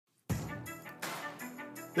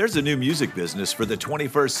There's a new music business for the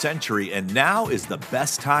 21st century, and now is the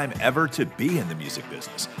best time ever to be in the music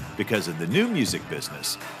business. Because in the new music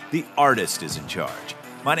business, the artist is in charge.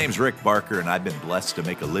 My name's Rick Barker, and I've been blessed to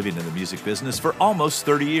make a living in the music business for almost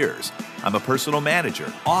 30 years. I'm a personal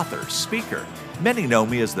manager, author, speaker. Many know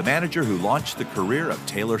me as the manager who launched the career of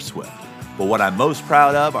Taylor Swift. But what I'm most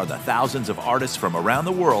proud of are the thousands of artists from around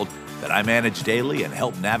the world that I manage daily and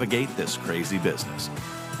help navigate this crazy business.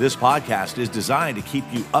 This podcast is designed to keep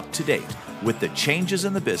you up to date with the changes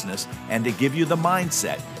in the business and to give you the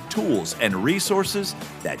mindset, tools, and resources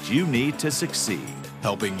that you need to succeed.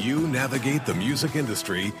 Helping you navigate the music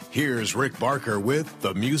industry, here's Rick Barker with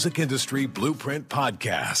the Music Industry Blueprint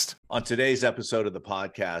Podcast. On today's episode of the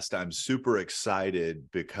podcast, I'm super excited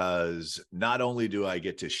because not only do I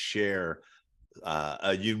get to share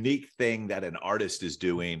a unique thing that an artist is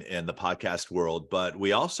doing in the podcast world, but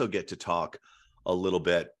we also get to talk a little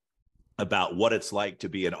bit about what it's like to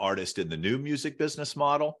be an artist in the new music business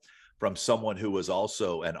model from someone who was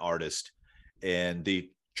also an artist in the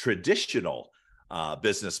traditional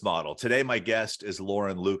business model. Today, my guest is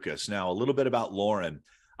Lauren Lucas. Now, a little bit about Lauren.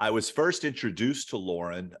 I was first introduced to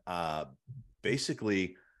Lauren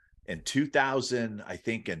basically in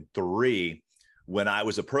 2003 when I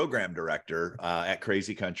was a program director at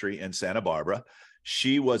Crazy Country in Santa Barbara.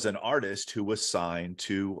 She was an artist who was signed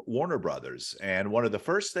to Warner Brothers. And one of the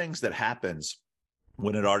first things that happens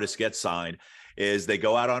when an artist gets signed is they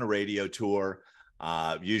go out on a radio tour.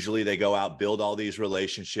 Usually they go out, build all these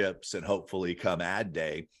relationships, and hopefully come ad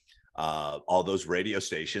day, all those radio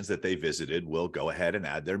stations that they visited will go ahead and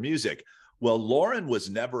add their music. Well, Lauren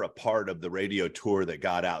was never a part of the radio tour that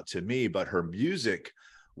got out to me, but her music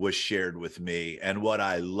was shared with me. And what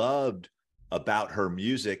I loved about her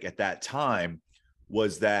music at that time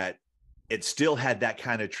was that it still had that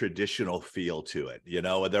kind of traditional feel to it. You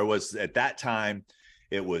know, there was at that time,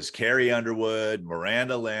 it was Carrie Underwood,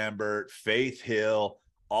 Miranda Lambert, Faith Hill,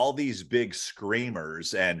 all these big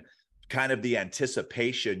screamers, and kind of the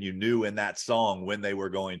anticipation you knew in that song when they were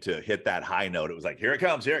going to hit that high note. It was like, here it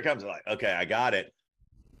comes, here it comes. Like, okay, I got it.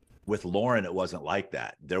 With Lauren, it wasn't like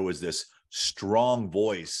that. There was this strong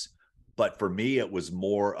voice, but for me, it was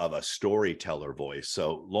more of a storyteller voice.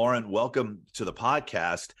 So Lauren, welcome to the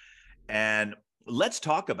podcast. And let's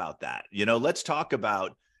talk about that. You know, let's talk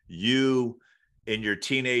about you in your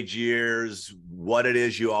teenage years, what it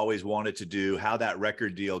is you always wanted to do, how that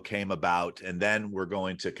record deal came about. And then we're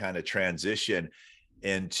going to kind of transition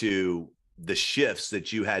into the shifts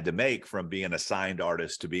that you had to make from being a signed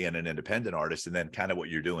artist to being an independent artist. And then kind of what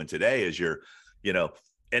you're doing today is you're, you know,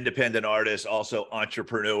 independent artist, also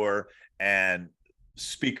entrepreneur and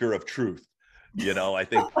speaker of truth. You know, I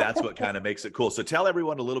think that's what kind of makes it cool. So tell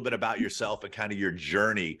everyone a little bit about yourself and kind of your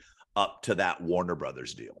journey up to that Warner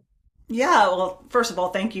Brothers deal. Yeah, well, first of all,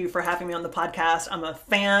 thank you for having me on the podcast. I'm a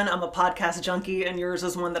fan, I'm a podcast junkie, and yours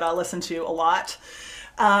is one that I listen to a lot.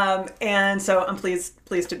 And so I'm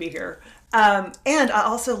pleased to be here. And I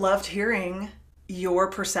also loved hearing your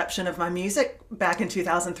perception of my music back in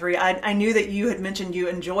 2003. I knew that you had mentioned you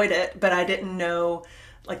enjoyed it, but I didn't know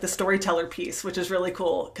like the storyteller piece, which is really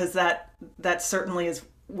cool because that certainly is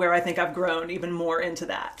where I think I've grown even more into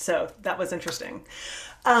that. So that was interesting.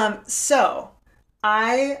 So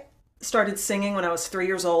I started singing when I was 3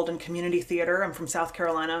 years old in community theater. I'm from South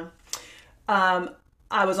Carolina. I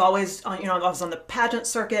was always, I was on the pageant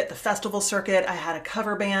circuit, the festival circuit. I had a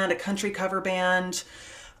cover band, a country cover band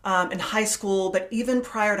in high school. But even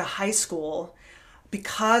prior to high school,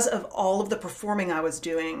 because of all of the performing I was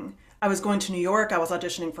doing, I was going to New York. I was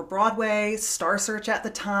auditioning for Broadway, Star Search at the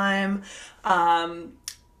time.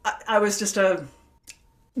 I was just a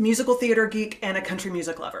musical theater geek and a country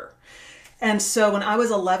music lover. And so when I was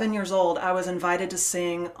 11 years old, I was invited to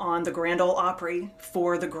sing on the Grand Ole Opry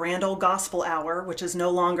for the Grand Ole Gospel Hour, which is no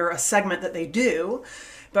longer a segment that they do.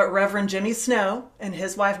 But Reverend Jimmy Snow and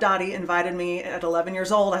his wife Dottie invited me at 11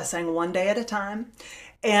 years old. I sang one day at a time.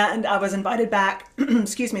 And I was invited back,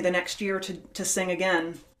 the next year to sing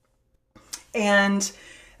again. And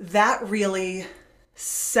that really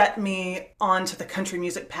set me onto the country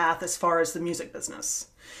music path as far as the music business.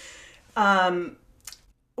 When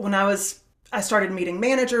I started meeting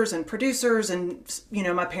managers and producers, and, you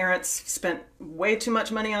know, my parents spent way too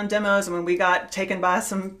much money on demos. I mean, we got taken by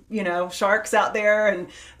some, you know, sharks out there, and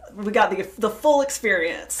we got the full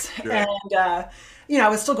experience. Sure. And, you know, I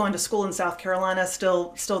was still going to school in South Carolina,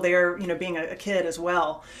 still there, you know, being a kid as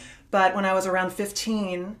well. But when I was around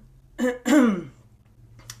 15,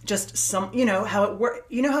 just some, you know, how it works,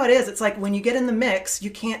 you know how it is. It's like when you get in the mix, you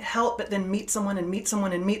can't help but then meet someone and meet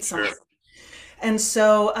someone and meet someone. Sure. And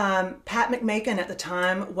so Pat McMakin at the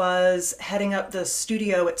time was heading up the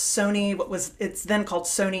studio at Sony, it's then called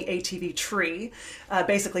Sony ATV Tree,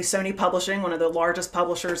 basically Sony Publishing, one of the largest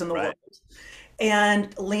publishers in the world.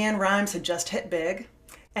 And LeAnn Rimes had just hit big,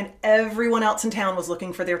 and everyone else in town was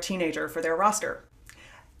looking for their teenager for their roster.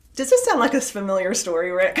 Does this sound like a familiar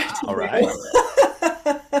story, Rick? All right.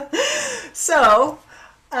 So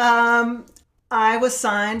I was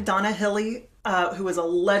signed. Donna Hilly, who was a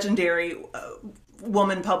legendary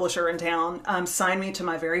woman publisher in town, signed me to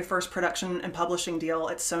my very first production and publishing deal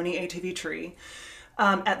at Sony ATV Tree.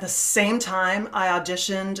 At the same time, I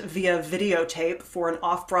auditioned via videotape for an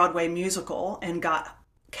off-Broadway musical and got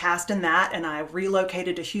cast in that, and I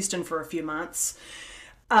relocated to Houston for a few months.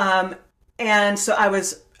 And so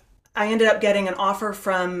I ended up getting an offer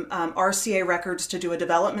from RCA Records to do a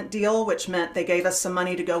development deal, which meant they gave us some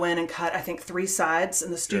money to go in and cut, I think, 3 sides in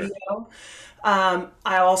the studio. Sure.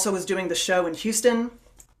 I also was doing the show in Houston.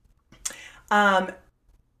 I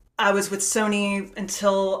was with Sony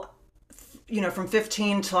until, from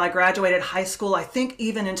 15 till I graduated high school, I think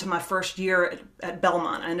even into my first year at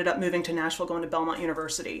Belmont. I ended up moving to Nashville, going to Belmont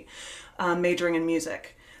University, majoring in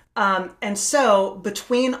music. And so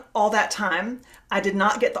between all that time, I did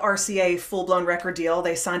not get the RCA full-blown record deal.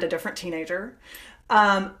 They signed a different teenager.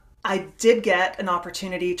 I did get an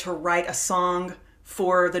opportunity to write a song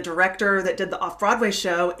for the director that did the off-Broadway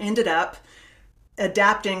show, ended up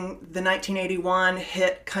adapting the 1981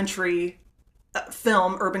 hit country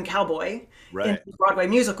film Urban Cowboy into the Broadway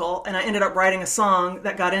musical. And I ended up writing a song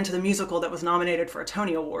that got into the musical that was nominated for a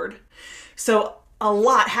Tony Award. So a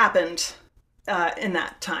lot happened in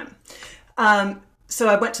that time. So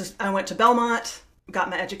I went to Belmont, got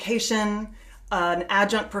my education. An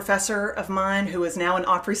adjunct professor of mine, who is now an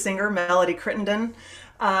Opry singer, Melody Crittenden,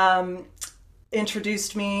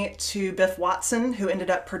 introduced me to Biff Watson, who ended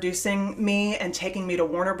up producing me and taking me to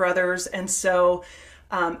Warner Brothers. And so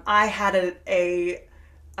I had a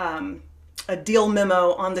deal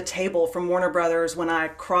memo on the table from Warner Brothers when I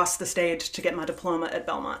crossed the stage to get my diploma at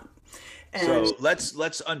Belmont. And so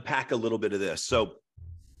let's unpack a little bit of this. So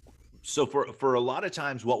for a lot of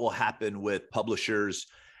times, what will happen with publishers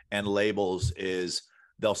and labels is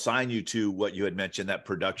they'll sign you to what you had mentioned, that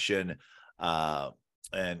production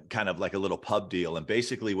and kind of like a little pub deal. And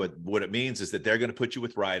basically what it means is that they're going to put you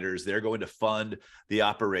with writers, they're going to fund the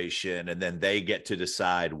operation, and then they get to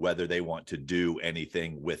decide whether they want to do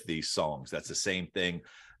anything with these songs. That's the same thing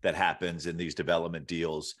that happens in these development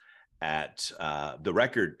deals at the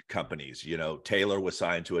record companies. Taylor was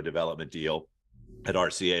signed to a development deal at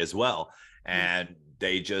RCA as well. And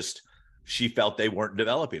she felt they weren't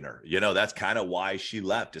developing her. That's kind of why she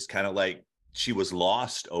left. It's kind of like she was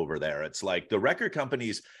lost over there. It's like the record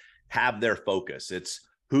companies have their focus. It's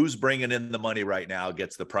who's bringing in the money right now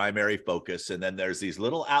gets the primary focus. And then there's these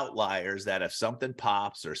little outliers that if something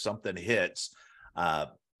pops or something hits,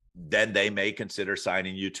 then they may consider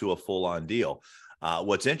signing you to a full-on deal.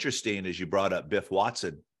 What's interesting is you brought up Biff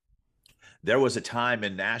Watson. There was a time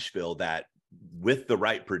in Nashville that with the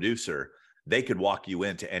right producer, they could walk you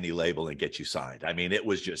into any label and get you signed. I mean, it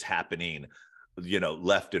was just happening,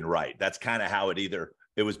 left and right. That's kind of how it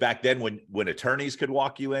was back then when attorneys could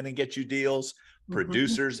walk you in and get you deals.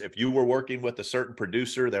 Producers, if you were working with a certain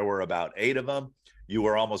producer, there were about 8 of them, you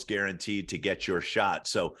were almost guaranteed to get your shot.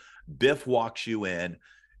 So Biff walks you in,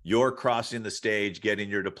 you're crossing the stage, getting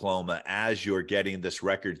your diploma as you're getting this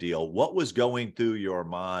record deal. What was going through your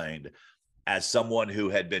mind as someone who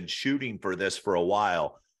had been shooting for this for a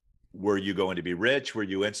while? Were you going to be rich? Were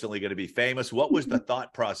you instantly going to be famous? What was the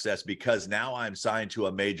thought process? Because now I'm signed to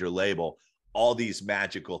a major label, all these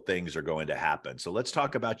magical things are going to happen. So let's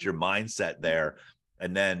talk about your mindset there,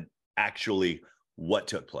 and then actually what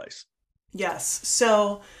took place. Yes.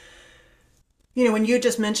 So, when you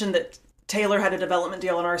just mentioned that Taylor had a development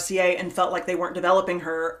deal on RCA and felt like they weren't developing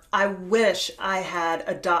her, I wish I had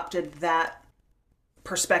adopted that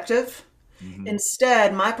perspective.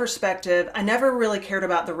 Instead, my perspective, I never really cared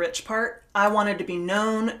about the rich part. I wanted to be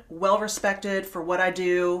known, well-respected for what I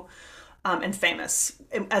do, and famous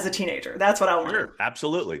as a teenager. That's what I wanted. Sure,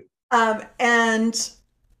 absolutely. And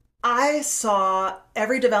I saw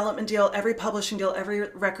every development deal, every publishing deal, every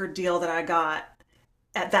record deal that I got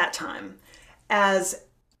at that time as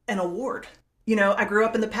an award. I grew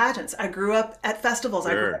up in the pageants. I grew up at festivals.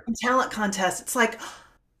 Sure. I grew up in talent contests. It's like,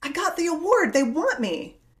 I got the award. They want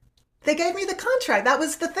me. They gave me the contract. That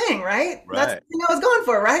was the thing, right? That's the thing I was going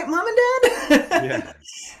for, right, Mom and Dad?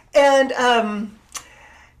 Yeah.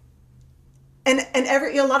 And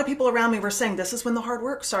a lot of people around me were saying, this is when the hard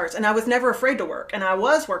work starts. And I was never afraid to work, and I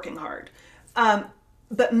was working hard.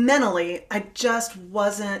 But mentally, I just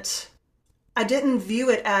wasn't I didn't view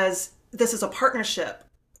it as this is a partnership.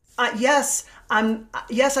 Yes, I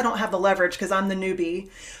don't have the leverage because I'm the newbie.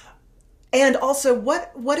 And also,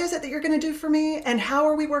 what is it that you're going to do for me? And how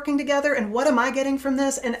are we working together? And what am I getting from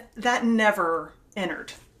this? And that never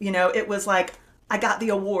entered. It was like, I got the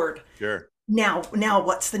award. Sure. Now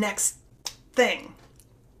what's the next thing?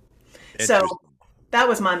 So that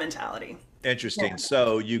was my mentality. Interesting. Yeah.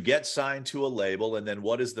 So you get signed to a label, and then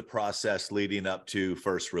what is the process leading up to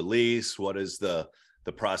first release? What is the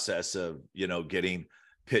process of, getting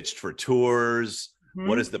pitched for tours? Mm-hmm.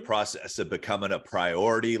 What is the process of becoming a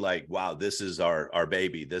priority? Like, wow, this is our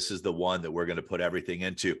baby. This is the one that we're going to put everything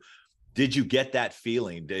into. Did you get that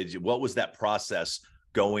feeling? What was that process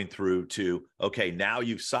going through to, okay, now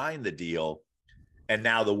you've signed the deal and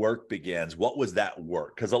now the work begins? What was that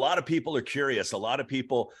work? Because a lot of people are curious. A lot of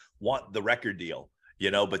people want the record deal,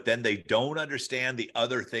 but then they don't understand the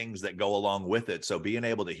other things that go along with it. So being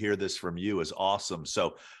able to hear this from you is awesome.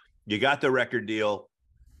 So you got the record deal.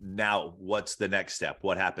 Now, what's the next step?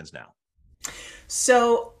 What happens now?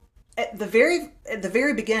 So at the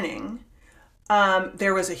very beginning,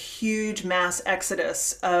 there was a huge mass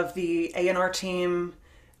exodus of the A&R team.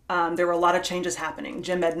 There were a lot of changes happening.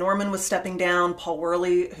 Jim Ed Norman was stepping down. Paul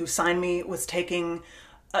Worley, who signed me, was taking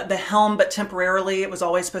the helm, but temporarily. It was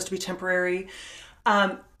always supposed to be temporary.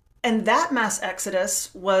 And that mass exodus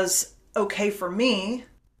was okay for me.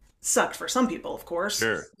 Sucked for some people, of course.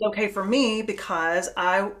 Sure. It's okay for me because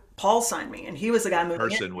Paul signed me, and he was the guy moving in.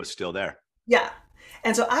 Person was still there. Yeah.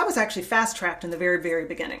 And so I was actually fast-tracked in the very, very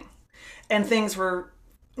beginning. And things were,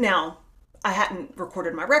 now, I hadn't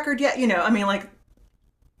recorded my record yet,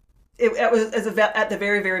 it was at the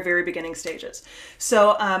very, very, very beginning stages.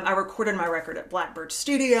 So I recorded my record at Blackbird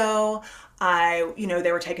Studio.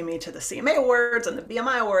 They were taking me to the CMA Awards and the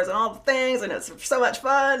BMI Awards and all the things, and it's so much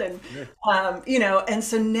fun. And, and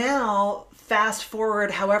so now, fast forward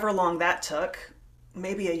however long that took,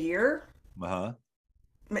 maybe a year. Uh-huh.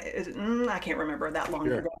 I can't remember that long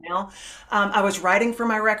ago now. I was writing for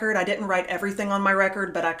my record. I didn't write everything on my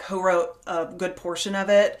record, but I co-wrote a good portion of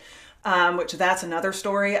it, which that's another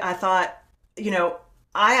story. I thought,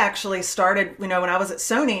 I actually started, when I was at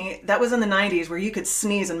Sony, that was in the 90s where you could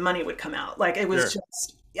sneeze and money would come out. Like it was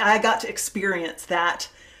just, I got to experience that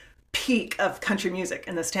peak of country music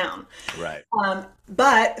in this town. Right.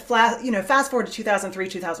 But fast forward to 2003,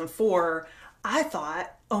 2004, I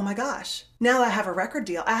thought, oh my gosh, now that I have a record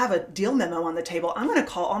deal, I have a deal memo on the table. I'm going to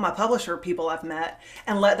call all my publisher people I've met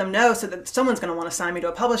and let them know so that someone's going to want to sign me to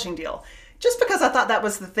a publishing deal. Just because I thought that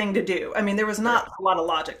was the thing to do. I mean, there was not a lot of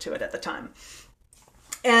logic to it at the time.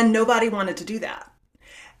 And nobody wanted to do that.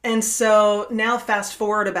 And so now fast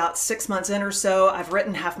forward about 6 months in or so, I've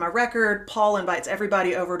written half my record. Paul invites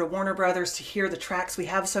everybody over to Warner Brothers to hear the tracks we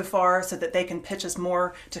have so far so that they can pitch us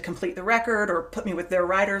more to complete the record or put me with their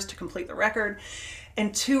writers to complete the record.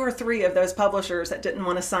 And 2 or 3 of those publishers that didn't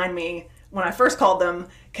want to sign me when I first called them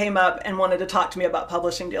came up and wanted to talk to me about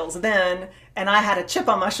publishing deals then. And I had a chip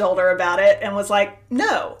on my shoulder about it and was like,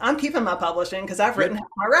 no, I'm keeping my publishing because I've written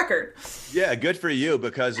my record. Yeah, good for you,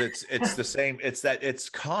 because it's the same. It's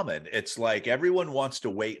common. It's like everyone wants to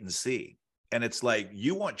wait and see. And it's like,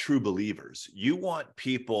 you want true believers. You want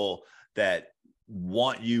people that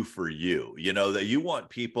want you for you, that you want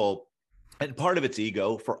people. And part of it's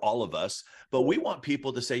ego for all of us, but we want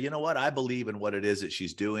people to say, you know what, I believe in what it is that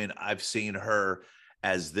she's doing. I've seen her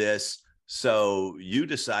as this. So you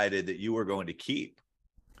decided that you were going to keep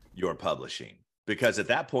your publishing, because at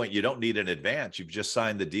that point, you don't need an advance. You've just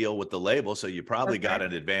signed the deal with the label. So you probably got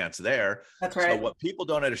an advance there. That's right. So what people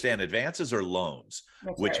don't understand, advances are loans,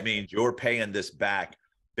 which means you're paying this back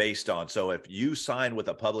based on. So if you sign with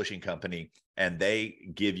a publishing company and they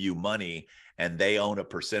give you money and they own a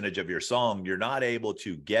percentage of your song, you're not able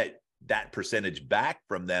to get that percentage back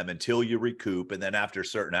from them until you recoup. And then after a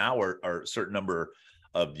certain hour or certain number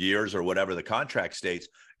of years or whatever the contract states,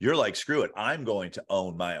 you're like, screw it, I'm going to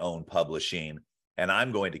own my own publishing and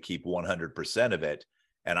I'm going to keep 100% of it.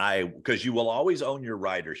 And because you will always own your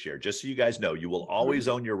writer share, just so you guys know, you will always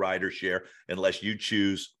own your writer share unless you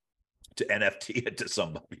choose to NFT it to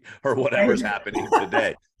somebody or whatever's happening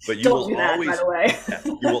today. But you will always, by the way.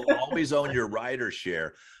 You will always own your writer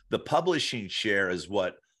share. The publishing share is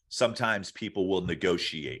what sometimes people will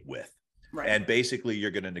negotiate with. Right. And basically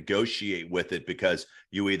you're going to negotiate with it because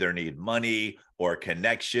you either need money or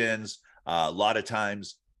connections. A lot of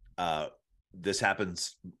times this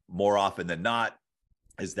happens more often than not,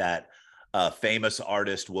 is that a famous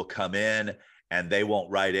artist will come in and they won't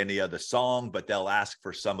write any other song, but they'll ask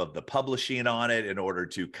for some of the publishing on it in order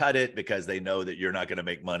to cut it, because they know that you're not going to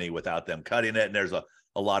make money without them cutting it. And there's a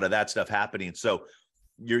lot of that stuff happening. So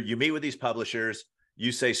you meet with these publishers,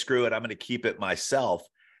 you say, screw it, I'm going to keep it myself.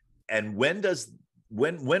 And when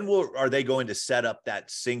are they going to set up that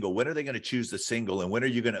single? When are they going to choose the single? And when are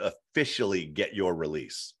you going to officially get your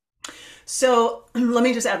release? So let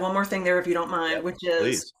me just add one more thing there, if you don't mind, Yep, which is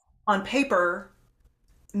please. on paper,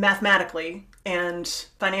 mathematically and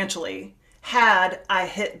financially, had I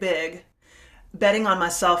hit big, betting on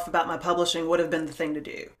myself about my publishing would have been the thing to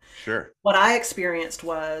do. Sure. What I experienced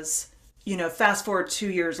was, fast forward 2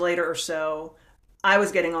 years later or so, I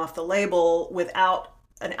was getting off the label without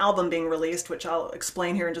an album being released, which I'll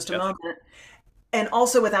explain here in just a Yep. moment, and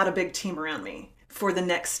also without a big team around me for the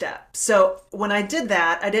next step. So when I did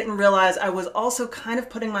that, I didn't realize I was also kind of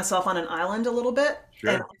putting myself on an island a little bit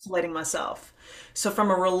and Sure. isolating myself. So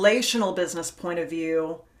from a relational business point of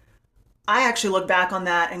view, I actually look back on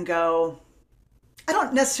that and go, I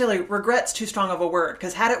don't necessarily, regret's too strong of a word,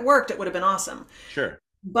 because had it worked, it would have been awesome. Sure.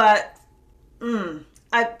 But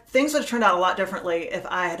things would have turned out a lot differently if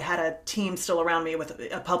I had had a team still around me with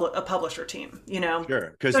a publisher team,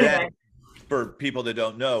 Sure. Because So then, anyway. for people that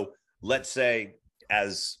don't know, let's say,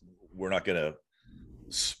 as we're not going to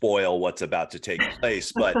spoil what's about to take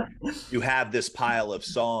place, but you have this pile of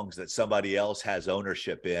songs that somebody else has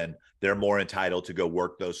ownership in. They're more entitled to go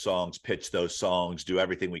work those songs, pitch those songs, do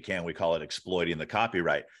everything we can. We call it exploiting the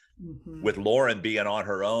copyright. Mhm. With Lauren being on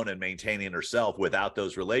her own and maintaining herself without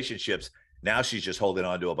those relationships, now she's just holding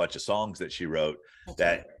on to a bunch of songs that she wrote. That's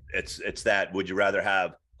That right. it's that, would you rather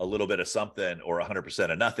have a little bit of something or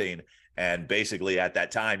 100% of nothing? And basically at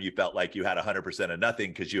that time you felt like you had 100% of nothing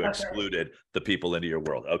because you That's right. excluded the people into your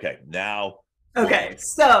world. Okay, now Okay,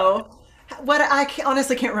 so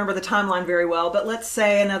honestly can't remember the timeline very well, but let's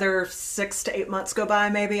say another 6 to 8 months go by,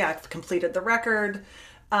 maybe. I've completed the record.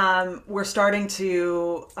 We're starting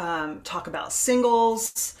to talk about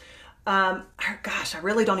singles. Gosh, I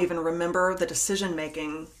really don't even remember the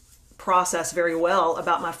decision-making process very well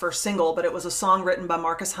about my first single, but it was a song written by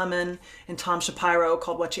Marcus Hummin and Tom Shapiro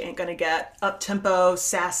called What You Ain't Gonna Get. Up-tempo,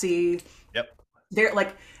 sassy, yep.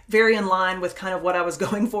 very in line with kind of what I was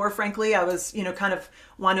going for, frankly. I was, kind of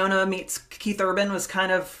Winona meets Keith Urban was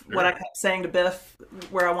kind of what I Sure. kept saying to Biff,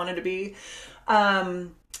 where I wanted to be.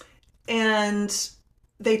 And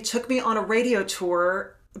they took me on a radio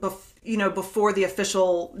tour, before the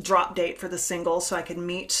official drop date for the single, so I could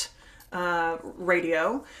meet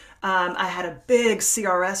radio. I had a big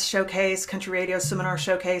CRS showcase, country radio seminar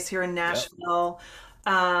showcase here in Yep. Nashville.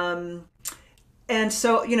 Um, and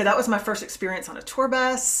so, that was my first experience on a tour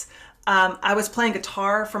bus. I was playing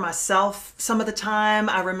guitar for myself some of the time.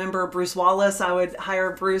 I remember Bruce Wallace. I would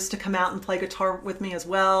hire Bruce to come out and play guitar with me as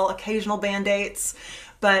well, occasional band dates.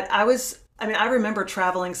 But I remember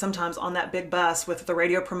traveling sometimes on that big bus with the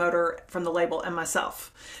radio promoter from the label and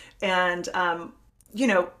myself. And,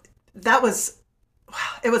 that was,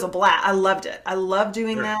 it was a blast. I loved it. I loved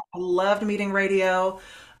doing Sure. that. I loved meeting radio.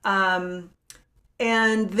 And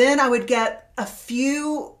then I would get a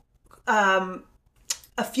few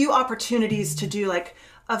opportunities to do like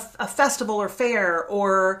a festival or fair,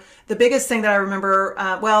 or the biggest thing that I remember,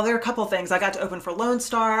 there are a couple of things. I got to open for Lone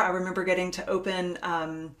Star. I remember getting to open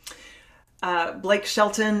Blake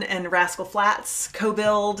Shelton and Rascal Flatts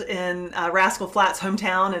co-build in Rascal Flatts'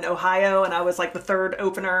 hometown in Ohio, and I was like the third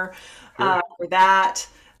opener Sure. for that.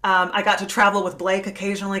 I got to travel with Blake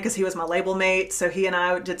occasionally because he was my label mate, so he and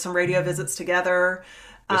I did some radio visits together.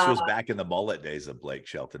 This was back in the mullet days of Blake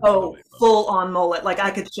Shelton, by the Oh, way, folks. full on mullet. Like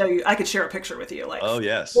I could share a picture with you, like Oh,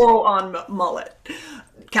 yes. full on mullet,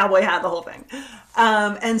 cowboy hat, the whole thing.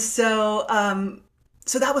 So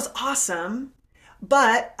that was awesome.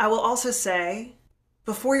 But I will also say,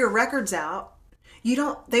 before your record's out, they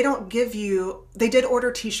did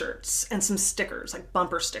order t-shirts and some stickers, like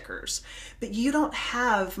bumper stickers, but you don't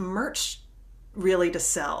have merch really to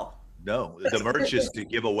sell. No, the merch is to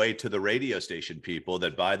give away to the radio station people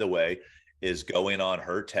that, by the way, is going on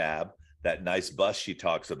her tab. That nice bus she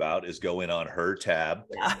talks about is going on her tab.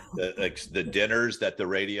 Yeah. The dinners that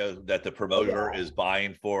the promoter is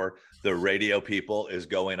buying for the radio people is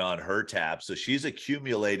going on her tab. So she's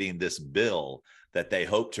accumulating this bill that they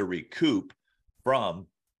hope to recoup from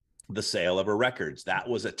the sale of her records. That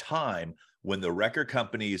was a time when the record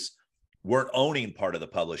companies weren't owning part of the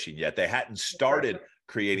publishing yet. They hadn't started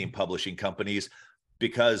creating publishing companies,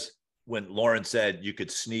 because when Lauren said you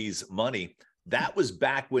could sneeze money, that was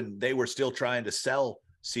back when they were still trying to sell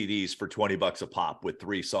CDs for $20 a pop with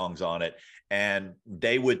 3 songs on it. And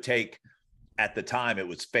they would take, at the time, it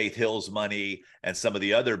was Faith Hill's money and some of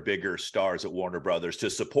the other bigger stars at Warner Brothers to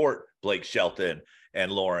support Blake Shelton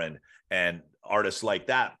and Lauren and artists like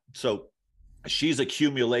that. So she's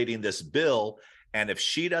accumulating this bill. And if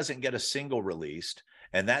she doesn't get a single released,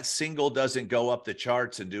 and that single doesn't go up the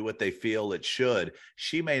charts and do what they feel it should,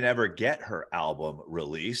 she may never get her album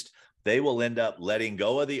released. They will end up letting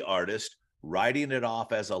go of the artist, writing it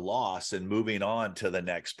off as a loss, and moving on to the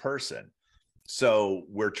next person. So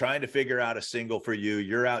we're trying to figure out a single for you.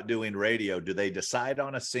 You're out doing radio. Do they decide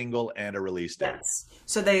on a single and a release date? Yes.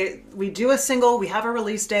 So we do a single, we have a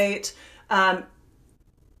release date.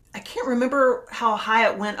 I can't remember how high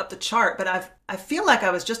it went up the chart, but I feel like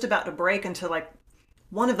I was just about to break into like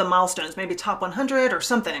one of the milestones, maybe top 100 or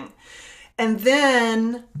something. And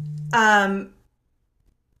then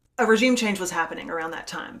a regime change was happening around that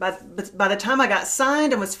time. By the time I got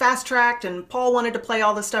signed and was fast tracked, and Paul wanted to play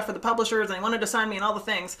all this stuff for the publishers and he wanted to sign me and all the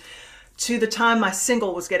things, to the time my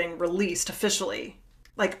single was getting released officially,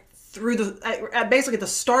 like through at basically the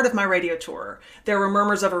start of my radio tour, there were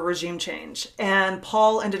murmurs of a regime change, and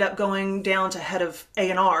Paul ended up going down to head of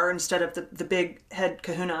A&R instead of the big head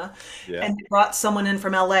kahuna, and brought someone in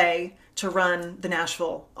from LA to run the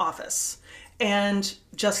Nashville office. And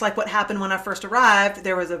just like what happened when I first arrived,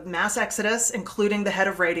 there was a mass exodus, including the head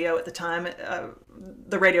of radio at the time,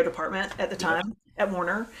 the radio department at the time at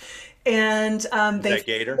Warner. And that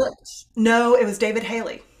Gator? No, it was David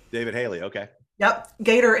Haley. David Haley, okay. Yep.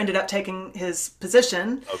 Gator ended up taking his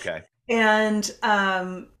position. Okay. And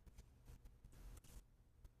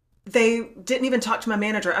they didn't even talk to my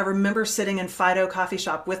manager. I remember sitting in Fido Coffee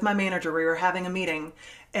Shop with my manager. We were having a meeting,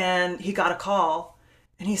 and he got a call,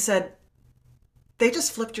 and he said, "They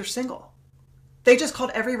just flipped your single. They just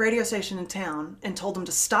called every radio station in town and told them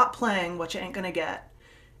to stop playing What You Ain't Gonna Get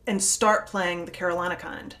and start playing The Carolina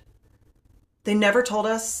Kind. They never told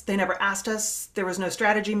us. They never asked us. There was no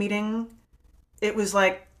strategy meeting. It was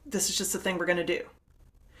like, this is just the thing we're going to do."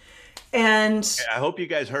 And I hope you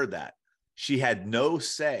guys heard that. She had no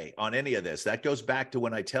say on any of this. That goes back to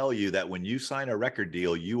when I tell you that when you sign a record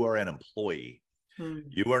deal, you are an employee.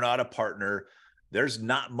 You are not a partner. There's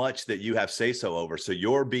not much that you have say-so over. So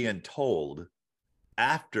you're being told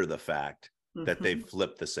after the fact that they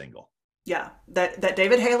flipped the single. Yeah, that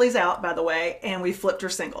David Haley's out, by the way, and we flipped her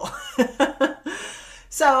single.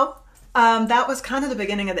 So that was kind of the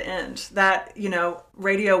beginning of the end. That,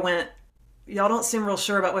 radio went, y'all don't seem real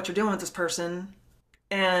sure about what you're doing with this person,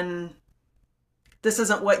 and this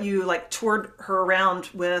isn't what you toured her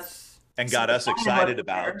around with. And got us excited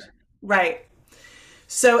about. Right.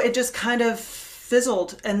 So it just kind of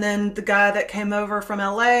fizzled. And then the guy that came over from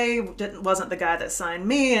LA wasn't the guy that signed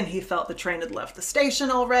me, and he felt the train had left the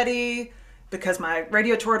station already because my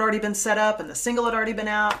radio tour had already been set up and the single had already been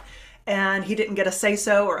out, and he didn't get a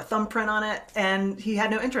say-so or a thumbprint on it, and he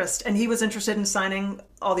had no interest. And he was interested in signing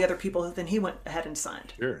all the other people, then he went ahead and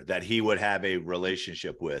signed. Sure, that he would have a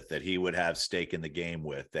relationship with, that he would have stake in the game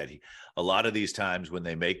with, a lot of these times when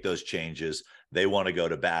they make those changes, they want to go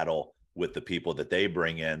to battle with the people that they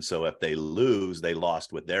bring in. So if they lose, they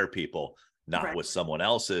lost with their people, not with someone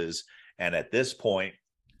else's. And at this point,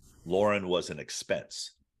 Lauren was an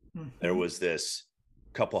expense. There was this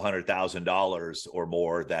couple $100,000 or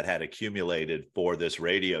more that had accumulated for this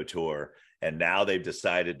radio tour. And now they've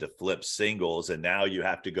decided to flip singles. And now you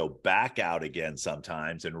have to go back out again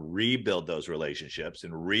sometimes and rebuild those relationships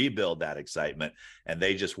and rebuild that excitement. And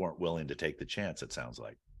they just weren't willing to take the chance, it sounds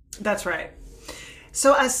like. That's right.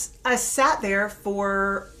 So I sat there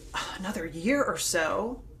for another year or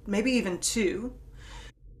so, maybe even two.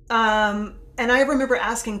 And I remember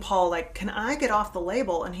asking Paul, can I get off the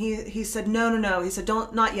label? And he said, no. He said,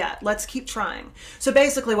 not yet. Let's keep trying. So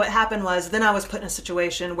basically what happened was then I was put in a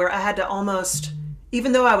situation where I had to almost,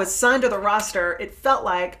 even though I was signed to the roster, it felt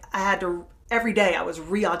like I had to, every day I was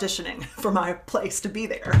re-auditioning for my place to be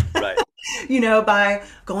there. Right. By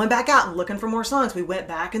going back out and looking for more songs. We went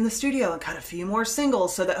back in the studio and cut a few more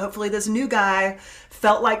singles so that hopefully this new guy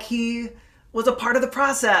felt like he was a part of the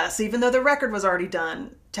process, even though the record was already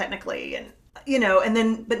done technically.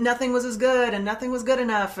 And, but nothing was as good and nothing was good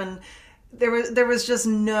enough. And there was just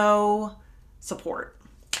no support.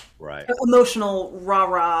 Right. Emotional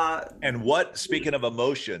rah-rah. And speaking of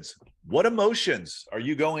emotions, what emotions are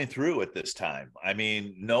you going through at this time? I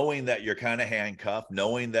mean, knowing that you're kind of handcuffed,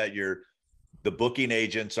 knowing that the booking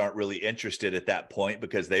agents aren't really interested at that point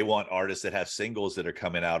because they want artists that have singles that are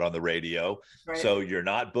coming out on the radio. Right. So you're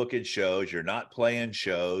not booking shows, you're not playing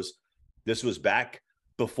shows. This was back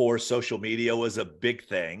before social media was a big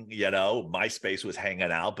thing. MySpace was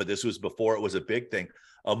hanging out, but this was before it was a big thing.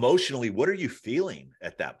 Emotionally, what are you feeling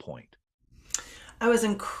at that point? I was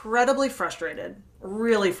incredibly frustrated,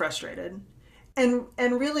 really frustrated. and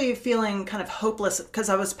really feeling kind of hopeless because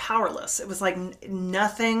I was powerless. It was like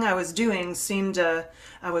nothing I was doing seemed to.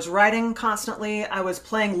 I was writing constantly. I was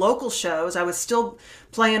playing local shows. I was still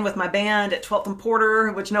playing with my band at 12th and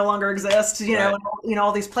Porter, which no longer exists. Right.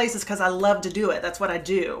 All these places because I love to do it. That's what I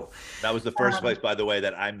do. That was the first place, by the way,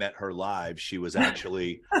 that I met her live. She was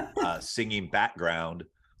actually singing background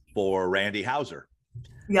for Randy Houser.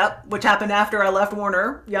 Yep, which happened after I left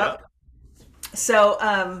Warner. Yep.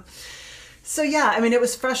 So, so yeah, I mean, it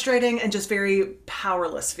was frustrating and just very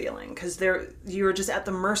powerless feeling because you were just at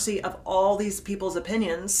the mercy of all these people's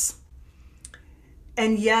opinions,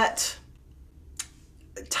 and yet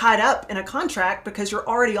tied up in a contract because you're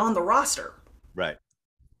already on the roster. Right.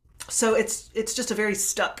 So it's just a very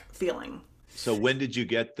stuck feeling. So when did you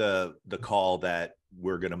get the call that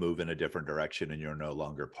we're going to move in a different direction and you're no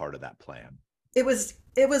longer part of that plan? It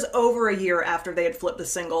was over a year after they had flipped the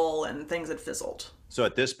single and things had fizzled. So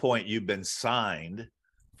at this point, you've been signed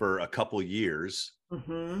for a couple years,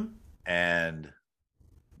 and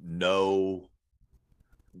no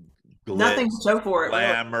glitz, nothing to show for it.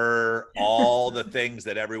 Glamour, all the things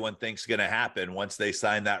that everyone thinks going to happen once they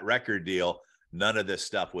sign that record deal. None of this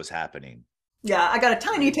stuff was happening. Yeah, I got a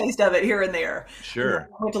tiny taste of it here and there. Sure.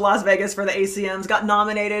 I went to Las Vegas for the ACMs, got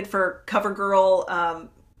nominated for Cover Girl,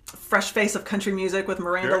 Fresh Face of Country Music with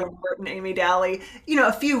Miranda Lambert and Amy Daly.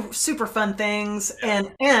 A few super fun things. Yeah.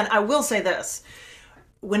 And I will say this,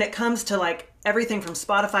 when it comes to like everything from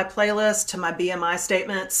Spotify playlists to my BMI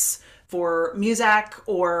statements for Muzak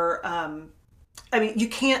or, I mean, you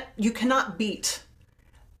cannot beat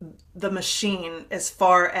the Machine as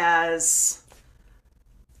far as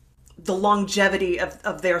the longevity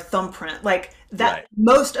of their thumbprint. Like that, right.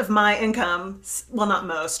 Most of my income, well, not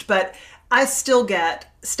most, but I still get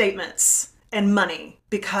statements and money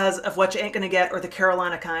because of What You Ain't Gonna Get or the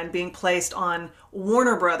Carolina Kind being placed on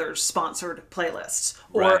Warner Brothers sponsored playlists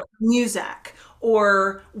or right. Muzak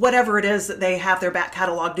or whatever it is that they have their back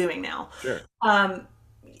catalog doing now. Sure. I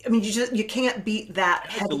mean, you can't beat that.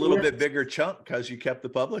 It's a little bit bigger chunk because you kept the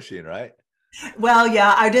publishing, right? Well,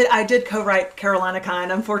 yeah, I did co-write Carolina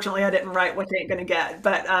Kind. Unfortunately, I didn't write What You Ain't Gonna Get,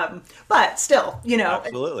 but still,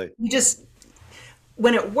 absolutely. You just,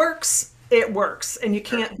 when it works, and you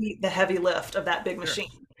can't beat the heavy lift of that big machine.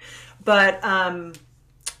 Sure. But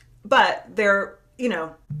there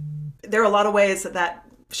are a lot of ways that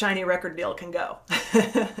shiny record deal can go.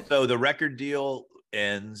 So the record deal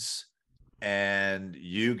ends and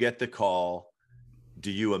you get the call. Do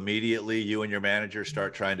you immediately, you and your manager,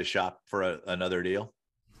 start trying to shop for another deal?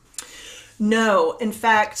 No, in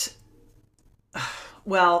fact,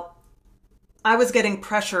 well, I was getting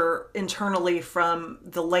pressure internally from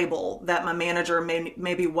the label that my manager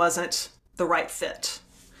maybe wasn't the right fit.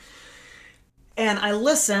 And I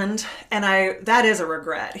listened, and that is a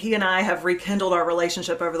regret. He and I have rekindled our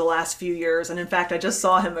relationship over the last few years. And in fact, I just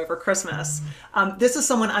saw him over Christmas. This is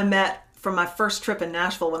someone I met from my first trip in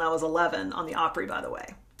Nashville when I was 11 on the Opry, by the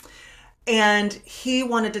way. And he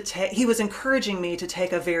was encouraging me to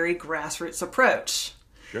take a very grassroots approach.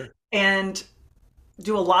 Sure. And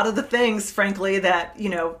do a lot of the things, frankly, that,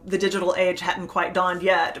 the digital age hadn't quite dawned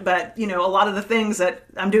yet. But, a lot of the things that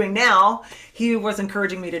I'm doing now, he was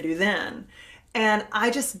encouraging me to do then. And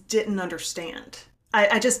I just didn't understand.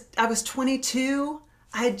 I was 22.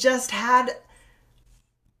 I had just had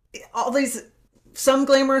all these some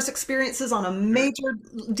glamorous experiences on a major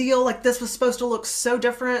deal. Like this was supposed to look so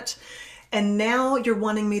different. And now you're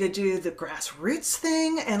wanting me to do the grassroots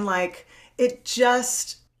thing. And like, it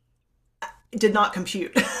just did not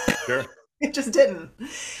compute. Sure. It just didn't.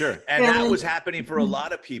 Sure. And that was happening for a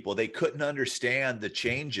lot of people. They couldn't understand the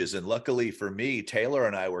changes. And luckily for me, Taylor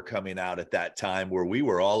and I were coming out at that time where we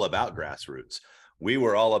were all about grassroots. We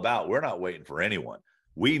were all about, we're not waiting for anyone.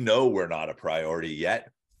 We know we're not a priority yet.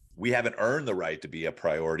 We haven't earned the right to be a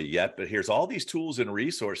priority yet, but here's all these tools and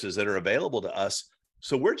resources that are available to us.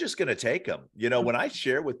 So we're just going to take them. When I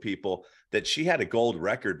share with people that she had a gold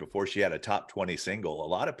record before she had a top 20 single, a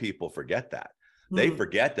lot of people forget that. They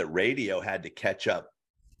forget that radio had to catch up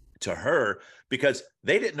to her because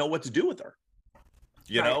they didn't know what to do with her.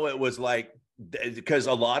 It was like, because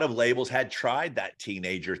a lot of labels had tried that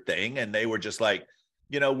teenager thing and they were just like,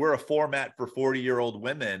 we're a format for 40-year-old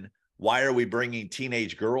women. Why are we bringing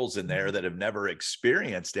teenage girls in there that have never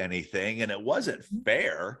experienced anything? And it wasn't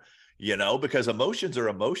fair, because emotions are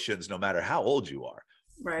emotions no matter how old you are,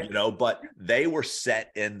 right? But they were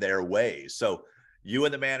set in their ways. So you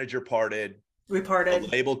and the manager parted. We parted. The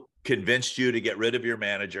label convinced you to get rid of your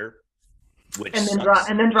manager, which and then dropped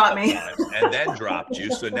me. And then dropped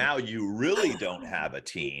you. So now you really don't have a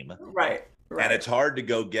team. Right. And it's hard to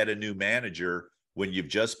go get a new manager when you've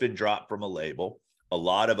just been dropped from a label. A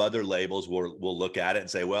lot of other labels will look at it and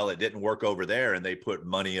say, well, it didn't work over there, and they put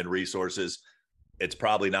money and resources. It's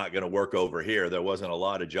probably not going to work over here. There wasn't a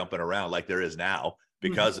lot of jumping around like there is now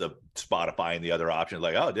because of Spotify and the other options.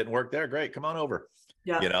 Like, oh, it didn't work there. Great. Come on over.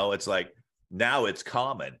 Yeah. You know, it's like now it's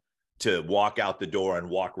common to walk out the door and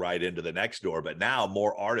walk right into the next door. But now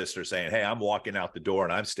more artists are saying, hey, I'm walking out the door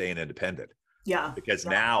and I'm staying independent. Yeah. Because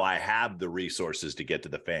now I have the resources to get to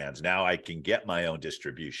the fans. Now I can get my own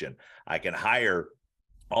distribution. I can hire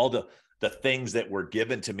all the things that were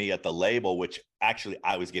given to me at the label, which actually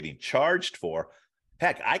I was getting charged for.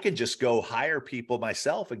 Heck, I can just go hire people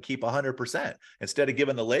myself and keep 100%. Instead of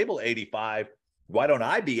giving the label 85, why don't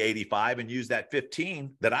I be 85 and use that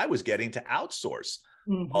 15 that I was getting to outsource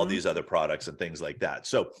all these other products and things like that?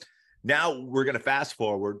 So now we're going to fast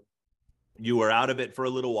forward. You were out of it for a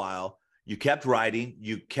little while. You kept writing.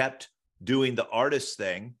 You kept doing the artist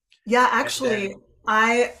thing. Yeah, actually,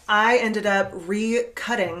 I ended up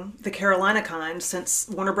recutting the Carolina Kind since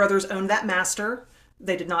Warner Brothers owned that master.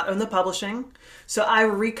 They did not own the publishing. So I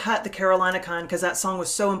recut the Carolina Kind because that song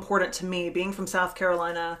was so important to me, being from South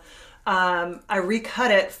Carolina. I recut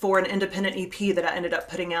it for an independent EP that I ended up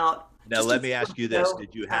putting out. Now, let me ask you this.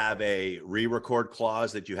 Did you have a re-record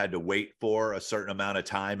clause that you had to wait for a certain amount of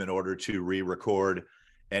time in order to re-record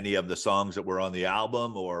any of the songs that were on the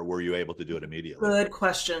album, or were you able to do it immediately? Good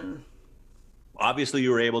question. Obviously, you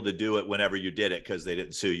were able to do it whenever you did it because they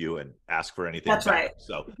didn't sue you and ask for anything. That's back. right.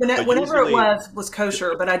 So whenever usually, it was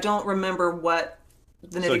kosher, but I don't remember what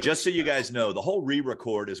the So just so you guys know, the whole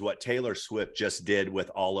re-record is what Taylor Swift just did with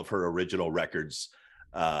all of her original records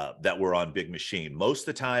that were on Big Machine. Most of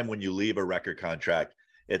the time when you leave a record contract,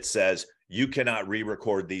 it says you cannot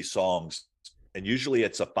re-record these songs. And usually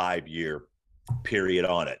it's a 5-year period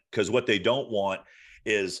on it. Because what they don't want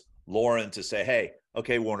is Lauren to say, hey,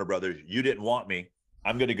 okay, Warner Brothers, you didn't want me.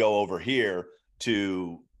 I'm going to go over here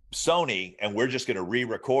to Sony and we're just going to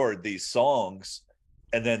re-record these songs.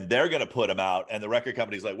 And then they're going to put them out. And the record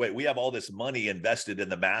company's like, wait, we have all this money invested in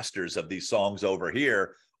the masters of these songs over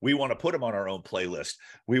here. We want to put them on our own playlist.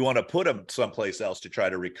 We want to put them someplace else to try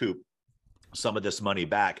to recoup some of this money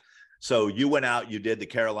back. So you went out, you did the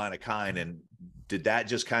Carolina Kind, and did that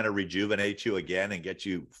just kind of rejuvenate you again and get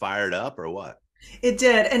you fired up, or what? It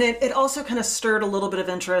did. And it also kind of stirred a little bit of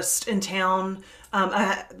interest in town.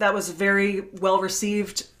 That was very well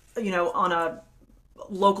received, you know, on a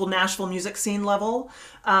local Nashville music scene level.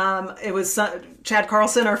 It was Chad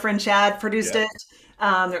Carlson, our friend Chad, produced it.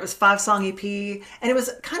 There was 5-song EP, and it was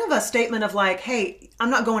kind of a statement of like, hey, I'm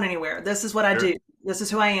not going anywhere. This is what I do. This is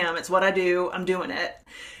who I am. It's what I do. I'm doing it.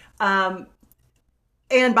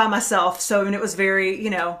 And by myself. So, I mean, it was very, you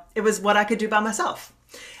know, it was what I could do by myself.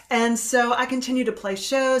 And so I continued to play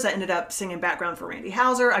shows. I ended up singing background for Randy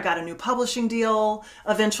Houser. I got a new publishing deal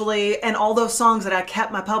eventually. And all those songs that I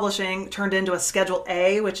kept my publishing turned into a Schedule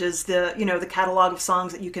A, which is the, you know, the catalog of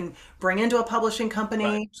songs that you can bring into a publishing company.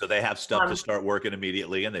 Right. So they have stuff to start working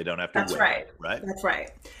immediately and they don't have to that's wait. Right. Right. That's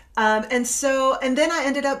right. And then I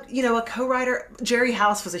ended up, you know, a co-writer. Jerry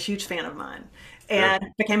House was a huge fan of mine. And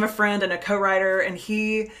became a friend and a co-writer. And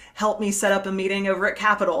he helped me set up a meeting over at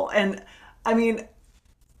Capitol. And I mean,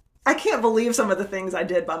 I can't believe some of the things I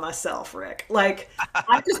did by myself, Rick. Like,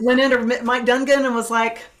 I just went into Mike Dungan and was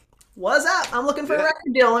like, what's up? I'm looking for a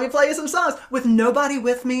record deal. Let me play you some songs with nobody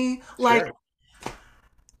with me. Like,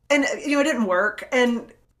 and, you know, it didn't work.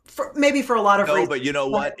 And maybe for a lot of reasons. But you know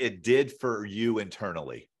what? It did for you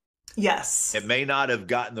internally. Yes. It may not have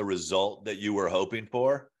gotten the result that you were hoping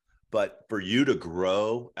for, but for you to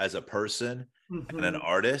grow as a person and an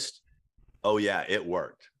artist, oh yeah, it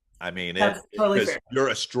worked. I mean, totally fair. You're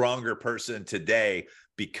a stronger person today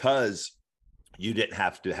because you didn't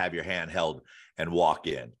have to have your hand held and walk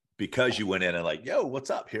in, because you went in and like, yo,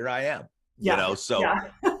 what's up? Here I am. You know, so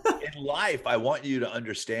in life, I want you to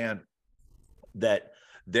understand that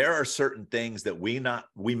there are certain things that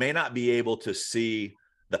we may not be able to see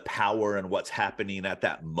the power and what's happening at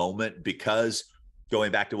that moment, because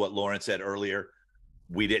going back to what Lauren said earlier,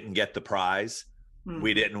 we didn't get the prize.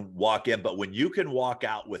 We didn't walk in, but when you can walk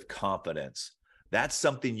out with confidence, that's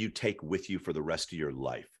something you take with you for the rest of your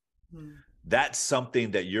life. That's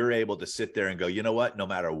something that you're able to sit there and go, you know what, no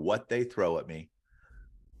matter what they throw at me,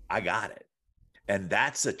 I got it. And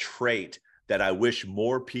that's a trait that I wish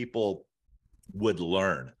more people would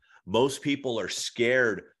learn. Most people are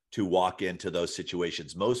scared to walk into those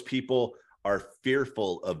situations. Most people are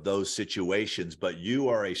fearful of those situations, but you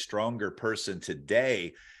are a stronger person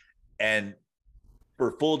today. And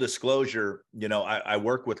for full disclosure, you know, I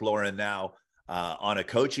work with Lauren now on a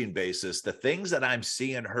coaching basis. The things that I'm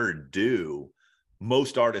seeing her do,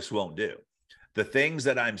 most artists won't do. the things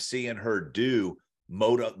that I'm seeing her do,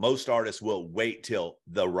 most artists will wait till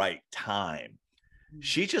the right time.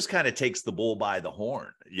 She just kind of takes the bull by the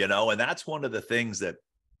horn, you know, and that's one of the things that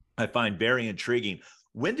I find very intriguing.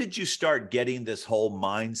 When did you start getting this whole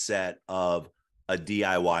mindset of a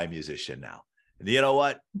DIY musician now? You know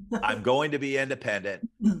what? I'm going to be independent.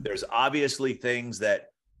 There's obviously things that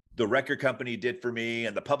the record company did for me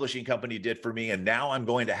and the publishing company did for me, and now I'm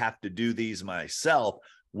going to have to do these myself.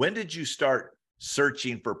 When did you start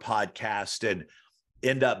searching for podcasts and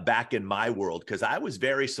end up back in my world? Because I was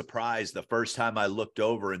very surprised the first time I looked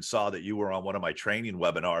over and saw that you were on one of my training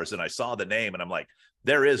webinars, and I saw the name and I'm like,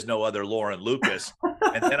 there is no other Lauren Lucas.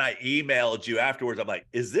 And then I emailed you afterwards. I'm like,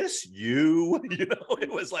 is this you? You know,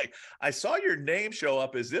 it was like, I saw your name show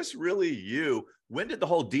up. Is this really you? When did the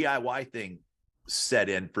whole DIY thing set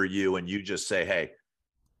in for you? And you just say, hey,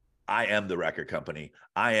 I am the record company.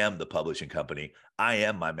 I am the publishing company. I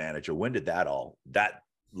am my manager. When did that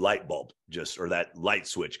light bulb or that light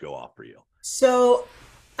switch go off for you? So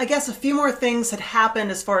I guess a few more things had happened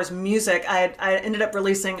as far as music. I ended up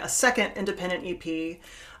releasing a second independent EP.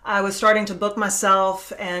 I was starting to book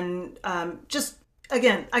myself and just,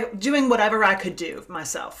 again, doing whatever I could do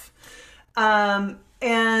myself. And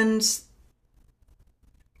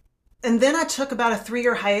then I took about a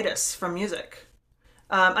 3-year hiatus from music.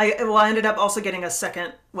 I ended up also getting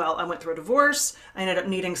I went through a divorce. I ended up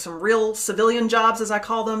needing some real civilian jobs, as I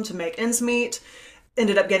call them, to make ends meet.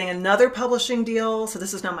 Ended up getting another publishing deal. So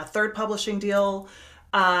this is now my 3rd publishing deal.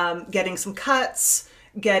 Getting some cuts,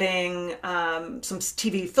 getting some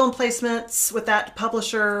TV film placements with that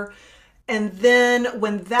publisher. And then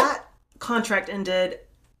when that contract ended,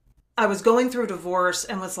 I was going through a divorce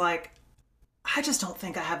and was like, I just don't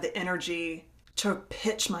think I have the energy to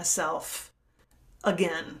pitch myself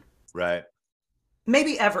again. Right.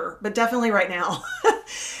 Maybe ever, but definitely right now.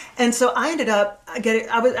 And so I ended up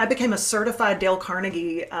I became a certified Dale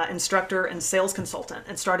Carnegie instructor and sales consultant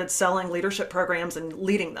and started selling leadership programs and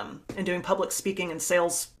leading them and doing public speaking and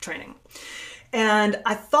sales training. And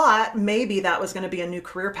I thought maybe that was going to be a new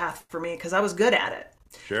career path for me because I was good at it.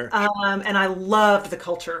 Sure. And I loved the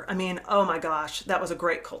culture. I mean, oh my gosh, that was a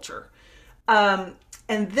great culture. And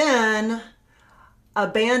then a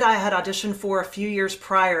band I had auditioned for a few years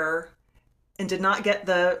prior and did not get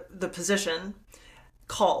the position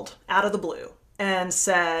called out of the blue and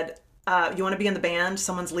said, you want to be in the band?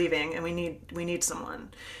 Someone's leaving and we need someone.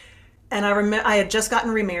 And I remember I had just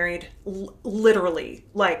gotten remarried, literally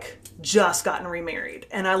like just gotten remarried.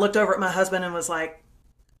 And I looked over at my husband and was like,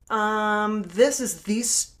 this is the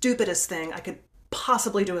stupidest thing I could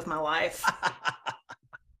possibly do with my life.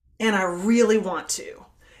 And I really want to.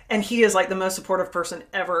 And he is like the most supportive person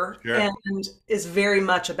ever. Sure. And is very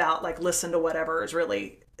much about like, listen to whatever is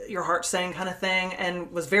really your heart saying kind of thing,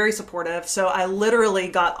 and was very supportive. So I literally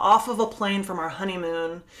got off of a plane from our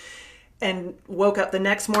honeymoon and woke up the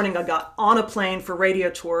next morning. I got on a plane for radio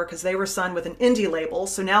tour because they were signed with an indie label.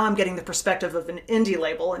 So now I'm getting the perspective of an indie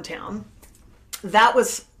label in town. That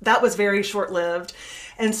was very short-lived.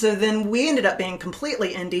 And so then we ended up being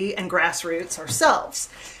completely indie and grassroots ourselves.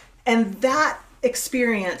 And that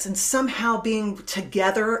experience and somehow being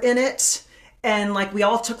together in it, and like we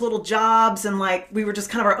all took little jobs and like we were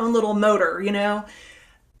just kind of our own little motor, you know,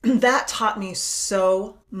 that taught me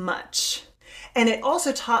so much. And it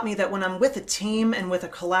also taught me that when I'm with a team and with a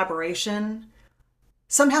collaboration,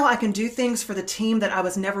 somehow I can do things for the team that I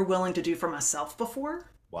was never willing to do for myself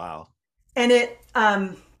before. Wow. And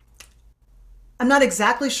I'm not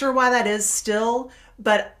exactly sure why that is still,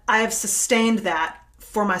 but I've sustained that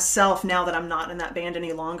for myself now that I'm not in that band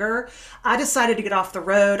any longer. I decided to get off the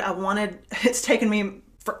road. It's taken me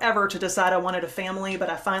forever to decide I wanted a family, but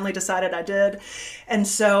I finally decided I did. And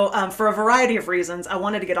so for a variety of reasons, I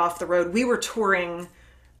wanted to get off the road. We were touring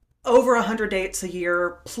over 100 dates a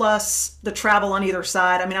year, plus the travel on either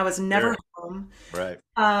side. I mean, I was never home. Right.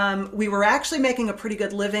 We were actually making a pretty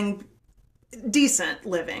good living, decent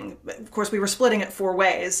living. Of course, we were splitting it 4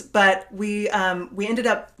 ways, but we ended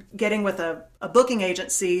up getting with a booking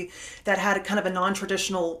agency that had a kind of a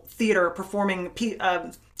non-traditional theater performing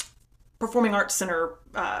arts center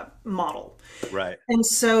model. Right. And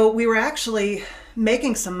so we were actually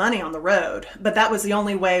making some money on the road, but that was the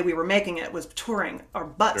only way we were making it, was touring our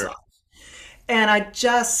butts off. And I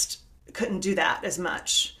just couldn't do that as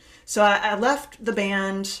much. So I left the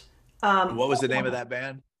band. What was the name of that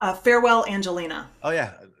band? Farewell Angelina. Oh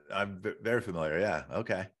yeah, I'm very familiar. Yeah,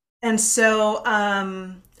 okay. And so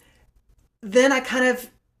then I kind of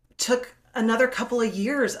took another couple of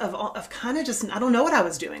years of kind of just, I don't know what I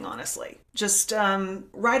was doing, honestly. Just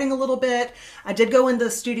writing a little bit. I did go in the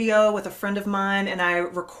studio with a friend of mine and I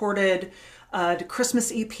recorded a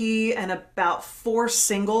Christmas EP, and about 4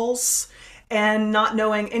 singles. And not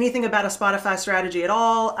knowing anything about a Spotify strategy at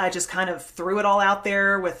all, I just kind of threw it all out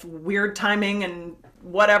there with weird timing and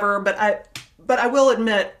whatever. But I will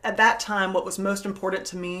admit, at that time, what was most important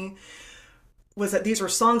to me was that these were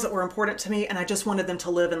songs that were important to me, and I just wanted them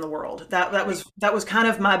to live in the world. That was kind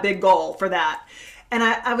of my big goal for that. And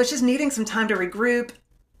I was just needing some time to regroup.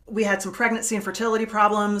 We had some pregnancy and fertility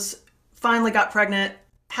problems. Finally got pregnant.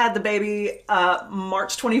 Had the baby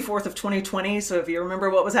March 24th of 2020. So if you remember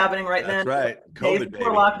what was happening then. That's right. COVID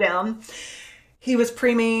before baby. lockdown. He was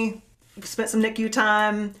preemie, spent some NICU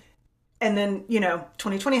time, and then,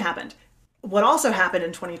 2020 happened. What also happened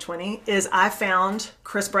in 2020 is I found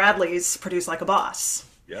Chris Bradley's Produce Like a Boss.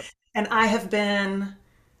 Yep. And I have been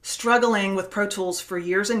struggling with Pro Tools for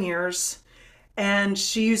years and years. And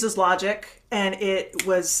she uses Logic, and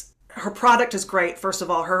her product is great. First of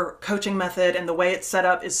all, her coaching method and the way it's set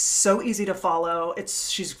up is so easy to follow.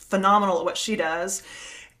 She's phenomenal at what she does.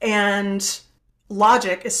 And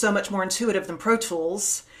Logic is so much more intuitive than Pro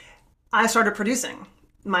Tools. I started producing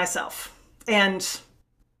myself and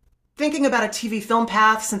thinking about a TV film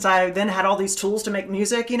path, since I then had all these tools to make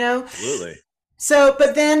music, Absolutely. So,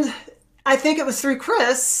 but then I think it was through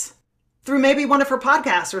Chris, through maybe one of her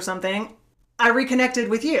podcasts or something, I reconnected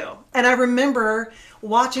with you. And I remember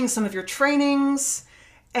watching some of your trainings,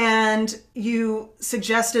 and you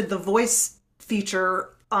suggested the voice feature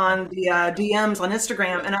on the DMs on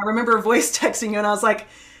Instagram. And I remember voice texting you, and I was like,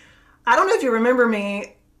 I don't know if you remember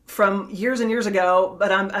me from years and years ago,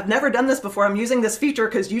 but I've never done this before. I'm using this feature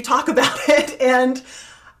because you talk about it. And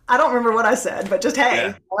I don't remember what I said, but just, hey.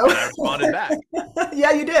 Yeah. And I responded back.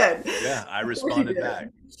 Yeah, you did. Yeah, I responded back.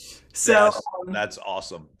 So Yes, that's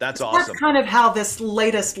awesome. That's awesome. That's kind of how this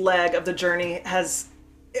latest leg of the journey has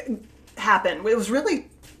happened. It was really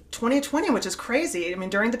 2020, which is crazy. I mean,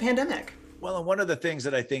 during the pandemic. Well, and one of the things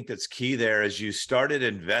that I think that's key there is you started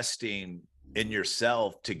investing in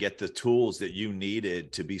yourself to get the tools that you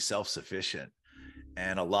needed to be self-sufficient.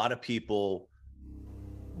 And a lot of people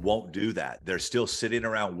won't do that. They're still sitting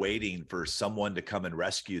around waiting for someone to come and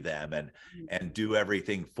rescue them and do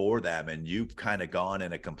everything for them. And you've kind of gone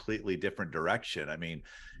in a completely different direction. I mean,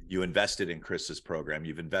 you invested in Chris's program.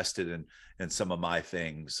 You've invested in some of my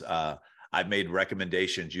things. I've made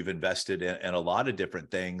recommendations. You've invested in a lot of different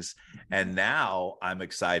things. And now I'm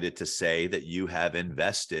excited to say that you have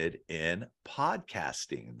invested in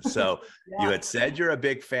podcasting. So Yeah. You had said you're a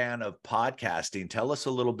big fan of podcasting. Tell us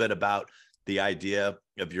a little bit about the idea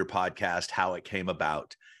of your podcast, how it came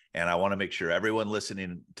about. And I want to make sure everyone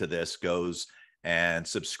listening to this goes and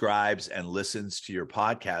subscribes and listens to your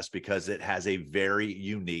podcast, because it has a very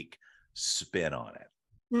unique spin on it.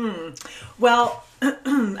 Well,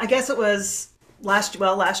 I guess it was last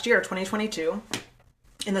year, 2022,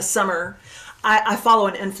 in the summer. I follow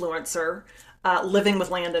an influencer, Living with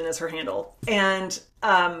Landon is her handle. And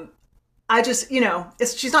I just,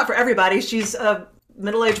 she's not for everybody. She's a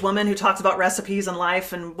middle-aged woman who talks about recipes and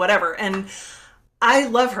life and whatever. And I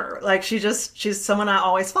love her. Like, she's someone I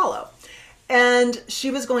always follow. And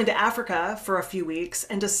she was going to Africa for a few weeks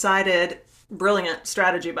and decided, brilliant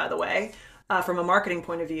strategy, by the way, from a marketing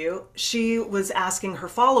point of view, she was asking her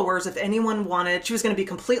followers if anyone wanted, she was going to be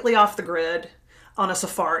completely off the grid on a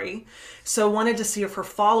safari. So wanted to see if her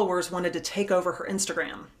followers wanted to take over her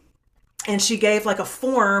Instagram. And she gave like a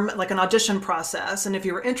form, like an audition process. And if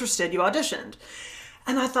you were interested, you auditioned.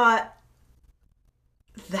 And I thought,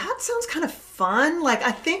 that sounds kind of fun. Like,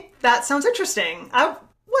 I think that sounds interesting.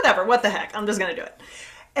 Whatever, what the heck, I'm just going to do it.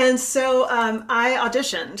 And so I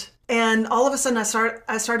auditioned, and all of a sudden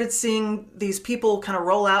I started seeing these people kind of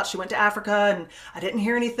roll out. She went to Africa, and I didn't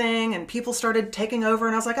hear anything, and people started taking over,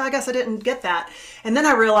 and I was like, oh, I guess I didn't get that. And then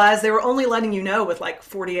I realized they were only letting you know with like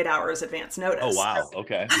 48 hours advance notice. Oh, wow.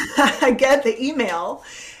 Okay. I get the email,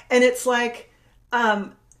 and it's like,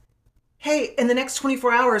 hey, in the next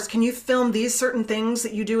 24 hours, can you film these certain things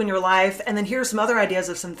that you do in your life? And then here's some other ideas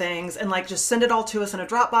of some things, and like just send it all to us in a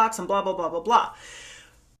Dropbox and blah, blah, blah, blah, blah.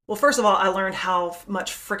 Well, first of all, I learned how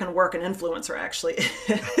much freaking work an influencer actually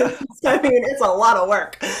is. I mean, it's a lot of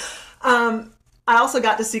work. I also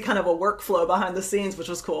got to see kind of a workflow behind the scenes, which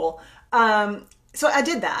was cool. So I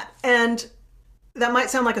did that. And that might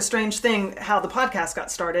sound like a strange thing, how the podcast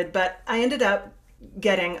got started, but I ended up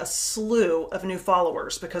getting a slew of new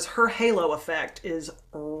followers because her halo effect is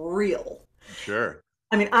real. Sure.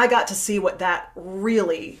 I mean, I got to see what that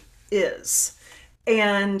really is.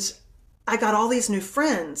 And I got all these new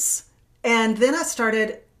friends. And then I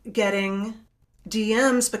started getting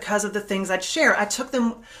DMs because of the things I'd share. I took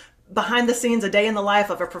them behind the scenes, a day in the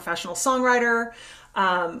life of a professional songwriter.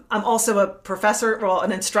 I'm also a professor, well,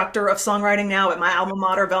 an instructor of songwriting now at my alma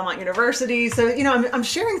mater, Belmont University. So, I'm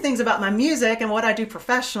sharing things about my music and what I do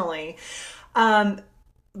professionally. But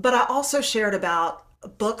I also shared about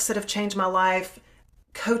books that have changed my life,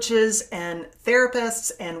 coaches and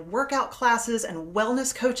therapists and workout classes and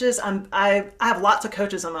wellness coaches. I have lots of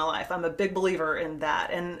coaches in my life. I'm a big believer in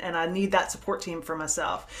that, and I need that support team for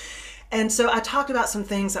myself. And so I talked about some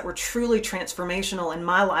things that were truly transformational in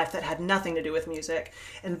my life that had nothing to do with music.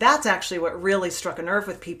 And that's actually what really struck a nerve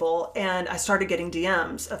with people. And I started getting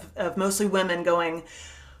DMs of mostly women going,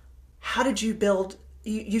 how did you build,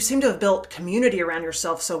 you seem to have built community around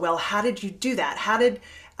yourself so well. How did you do that?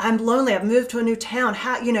 I'm lonely, I've moved to a new town.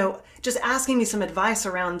 Just asking me some advice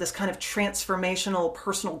around this kind of transformational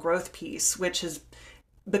personal growth piece, which has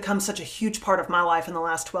become such a huge part of my life in the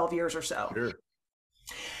last 12 years or so. Sure.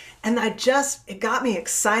 And it got me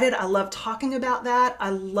excited. I loved talking about that.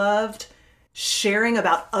 I loved sharing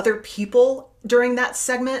about other people during that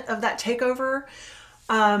segment of that takeover.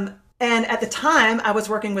 And at the time, I was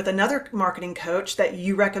working with another marketing coach that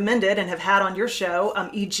you recommended and have had on your show,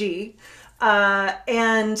 EG.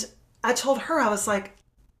 And I told her, I was like,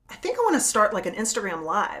 I think I want to start like an Instagram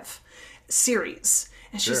Live series.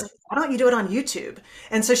 And she's like, why don't you do it on YouTube?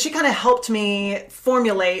 And so she kind of helped me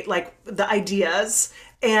formulate like the ideas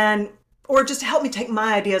or just help me take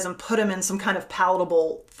my ideas and put them in some kind of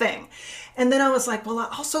palatable thing. And then I was like, well, I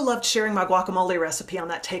also loved sharing my guacamole recipe on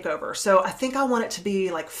that takeover. So I think I want it to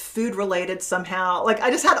be like food related somehow. Like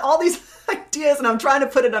I just had all these ideas and I'm trying to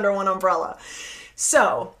put it under one umbrella.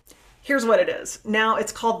 So here's what it is. Now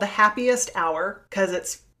it's called the Happiest Hour because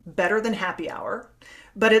it's better than happy hour,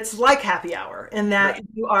 but it's like happy hour in that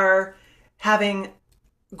you are having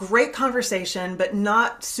great conversation, but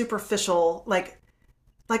not superficial, like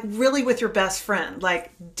really with your best friend, like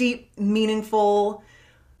deep, meaningful,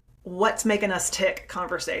 what's making us tick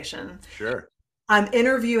conversation. Sure. I'm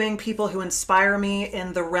interviewing people who inspire me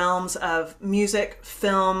in the realms of music,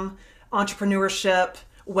 film, entrepreneurship,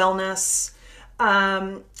 wellness.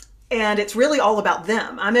 And it's really all about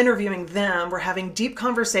them. I'm interviewing them. We're having deep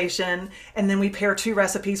conversation. And then we pair 2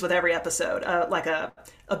 recipes with every episode, like a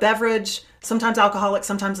beverage, sometimes alcoholic,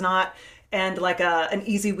 sometimes not, and like an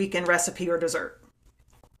easy weekend recipe or dessert.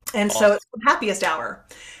 And so it's the Happiest Hour.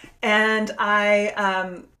 And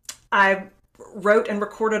I wrote and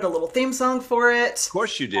recorded a little theme song for it. Of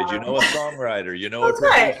course you did. You know a songwriter. You know a producer.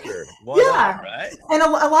 Right. Why not, right? And a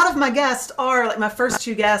lot of my guests are, like my first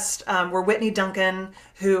 2 guests were Whitney Duncan,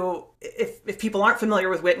 who, if people aren't familiar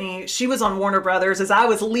with Whitney, she was on Warner Brothers. As I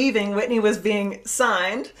was leaving, Whitney was being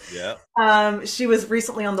signed. Yeah. She was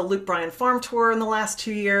recently on the Luke Bryan Farm Tour in the last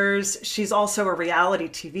 2 years. She's also a reality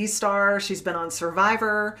TV star. She's been on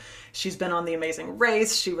Survivor. She's been on The Amazing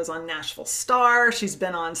Race. She was on Nashville Star. She's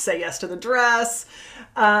been on Say Yes to the Dress.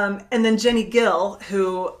 And then Jenny Gill,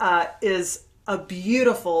 who is a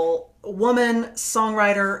beautiful woman,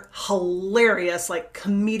 songwriter, hilarious, like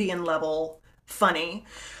comedian level funny.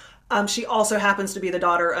 She also happens to be the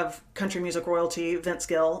daughter of country music royalty Vince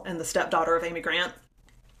Gill and the stepdaughter of Amy Grant.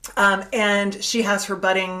 And she has her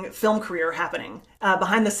budding film career happening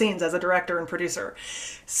behind the scenes as a director and producer.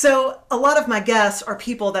 So a lot of my guests are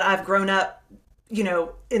people that I've grown up,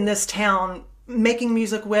 in this town, making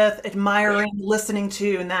music with, admiring, listening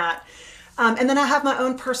to, and that. And then I have my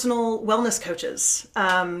own personal wellness coaches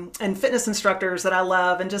and fitness instructors that I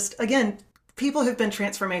love. And just, again, people who've been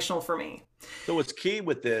transformational for me. So what's key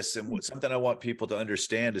with this, and something I want people to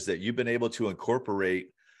understand, is that you've been able to incorporate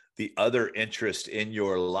the other interest in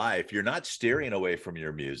your life. You're not steering away from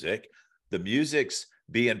your music. The music's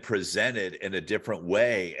being presented in a different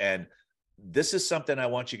way. And this is something I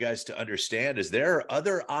want you guys to understand, is there are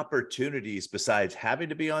other opportunities besides having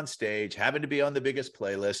to be on stage, having to be on the biggest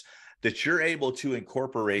playlist, that you're able to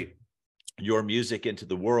incorporate your music into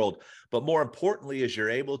the world. But more importantly, is you're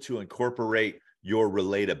able to incorporate your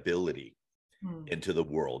relatability into the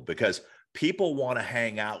world, because people want to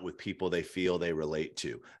hang out with people they feel they relate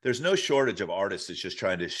to. There's no shortage of artists that's just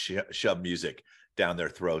trying to shove music down their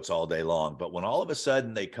throats all day long. But when all of a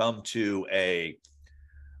sudden they come to a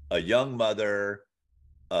young mother,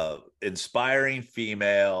 inspiring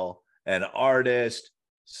female, an artist,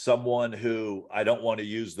 someone who, I don't want to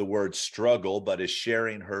use the word struggle, but is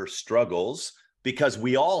sharing her struggles, because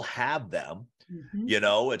we all have them.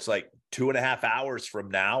 It's like 2.5 hours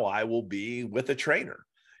from now, I will be with a trainer.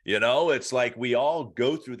 It's like we all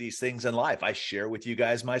go through these things in life. I share with you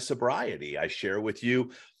guys my sobriety. I share with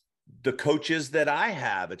you the coaches that I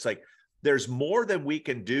have. It's like there's more than we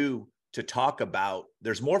can do to talk about.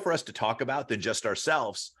 There's more for us to talk about than just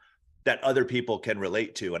ourselves that other people can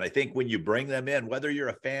relate to. And I think when you bring them in, whether you're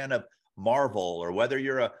a fan of Marvel, or whether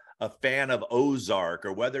you're a fan of Ozark,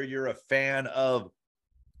 or whether you're a fan of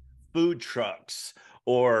food trucks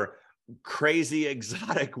or crazy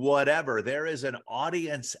exotic whatever, there is an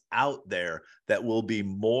audience out there that will be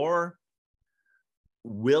more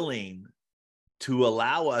willing to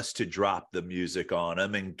allow us to drop the music on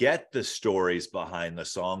them and get the stories behind the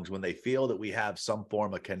songs when they feel that we have some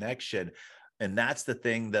form of connection. And that's the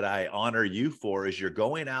thing that I honor you for, is you're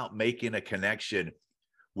going out making a connection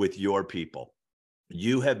with your people.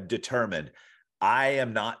 You have determined, I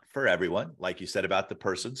am not for everyone, like you said about the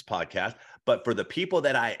Person's podcast, but for the people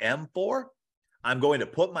that I am for, I'm going to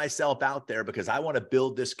put myself out there because I want to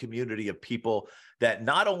build this community of people that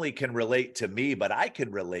not only can relate to me, but I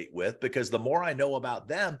can relate with, because the more I know about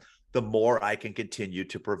them, the more I can continue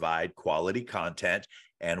to provide quality content.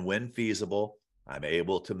 And when feasible, I'm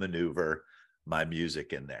able to maneuver my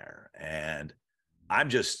music in there. And I'm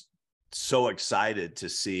just so excited to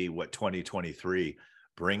see what 2023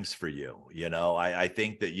 brings for you. You know, I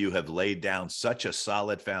think that you have laid down such a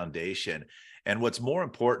solid foundation. And what's more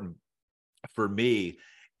important for me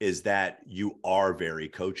is that you are very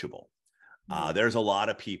coachable. There's a lot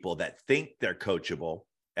of people that think they're coachable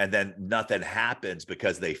and then nothing happens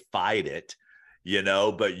because they fight it, you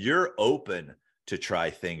know, but you're open to try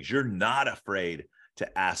things. You're not afraid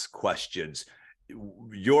to ask questions.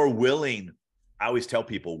 You're willing. I always tell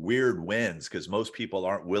people weird wins, because most people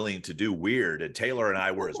aren't willing to do weird. And Taylor and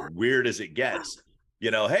I were as weird as it gets. You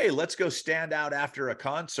know, hey, let's go stand out after a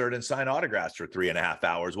concert and sign autographs for 3.5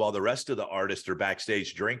 hours while the rest of the artists are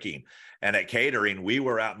backstage drinking. And at catering, we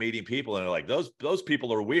were out meeting people, and they're like, those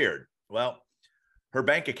people are weird. Well, her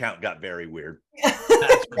bank account got very weird.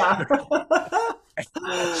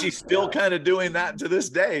 She's still kind of doing that to this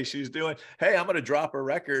day. She's doing, hey, I'm going to drop a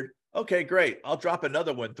record. Okay, great. I'll drop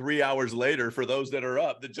another one 3 hours later for those that are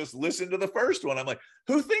up that just listened to the first one. I'm like,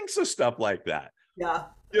 who thinks of stuff like that? Yeah.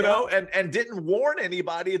 You know, and didn't warn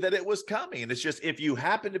anybody that it was coming. It's just, if you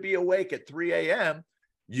happen to be awake at 3 a.m.,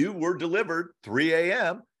 you were delivered 3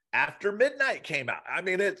 a.m. after midnight came out. I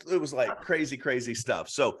mean, it was like crazy, crazy stuff.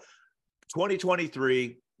 So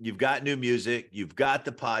 2023, you've got new music, you've got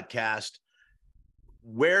the podcast.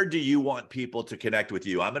 Where do you want people to connect with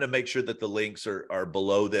you? I'm going to make sure that the links are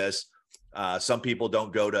below this. Some people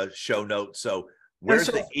don't go to show notes. So where's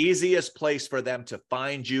the easiest place for them to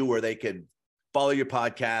find you, where they can follow your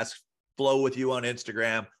podcast, flow with you on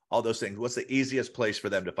Instagram, all those things? What's the easiest place for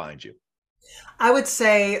them to find you? I would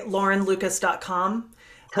say laurenlucas.com.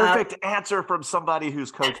 Perfect answer from somebody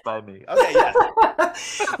who's coached by me. Okay, yeah.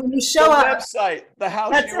 When you show up, website, the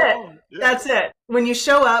house that's you it. own. Yeah. That's it. When you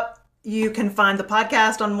show up, you can find the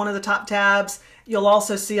podcast on one of the top tabs. You'll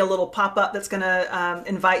also see a little pop-up that's going to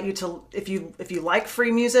invite you to, if you like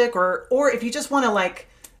free music, or if you just want to like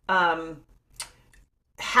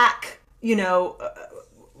hack, you know,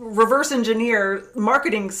 reverse engineer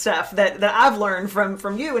marketing stuff that I've learned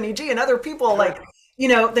from you and EG and other people, like, you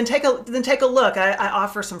know, then take a look. I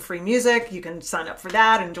offer some free music. You can sign up for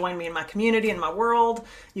that and join me in my community and my world.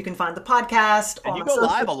 You can find the podcast. And you go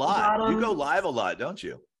live a lot. You go live a lot, don't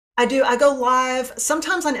you? I do. I go live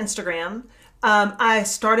sometimes on Instagram. I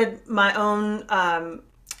started my own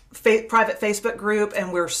private Facebook group,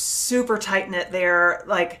 and we're super tight knit there.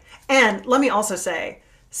 Like, and let me also say,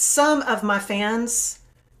 some of my fans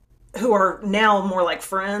who are now more like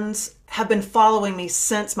friends have been following me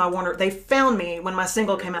since my Warner. They found me when my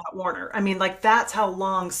single came out at Warner. I mean, like, that's how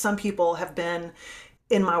long some people have been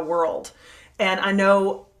in my world. And I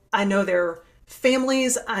know their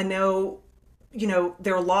families. I know, you know,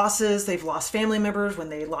 their losses. They've lost family members, when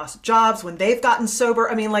they lost jobs, when they've gotten sober.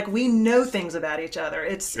 I mean, like, we know things about each other.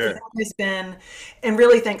 It's always been, and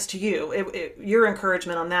really thanks to you, your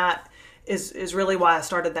encouragement on that is really why I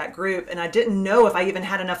started that group. And I didn't know if I even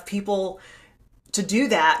had enough people to do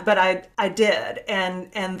that, but I did.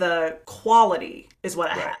 And the quality is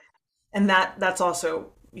what I had. And that's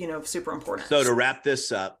also, you know, super important. So to wrap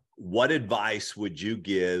this up, what advice would you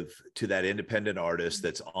give to that independent artist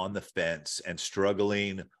that's on the fence and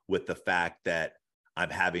struggling with the fact that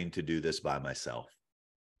I'm having to do this by myself?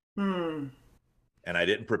 And I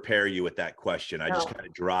didn't prepare you with that question. I just kind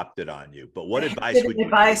of dropped it on you. But what advice would you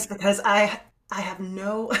give? Because I have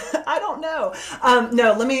no, I don't know.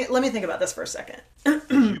 No, let me think about this for a second.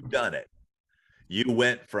 You've done it. You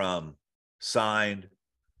went from signed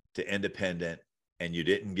to independent, and you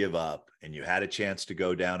didn't give up, and you had a chance to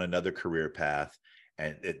go down another career path.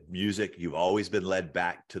 And music, you've always been led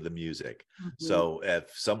back to the music. So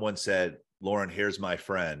if someone said, Lauren, here's my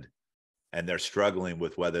friend, and they're struggling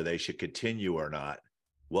with whether they should continue or not,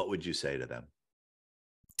 what would you say to them?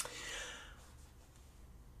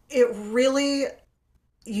 It really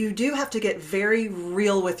you do have to get very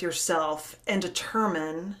real with yourself and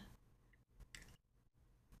determine,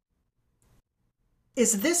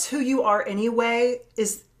 is this who you are anyway?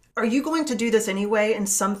 Are you going to do this anyway in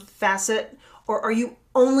some facet, or are you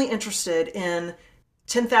only interested in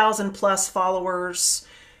 10,000 plus followers,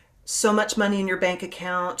 so much money in your bank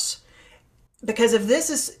account? Because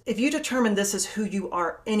if you determine this is who you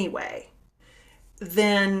are anyway,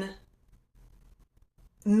 then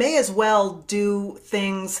may as well do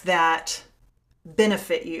things that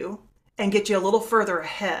benefit you and get you a little further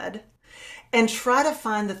ahead, and try to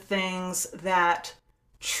find the things that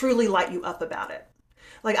truly light you up about it.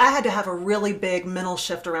 Like, I had to have a really big mental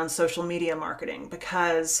shift around social media marketing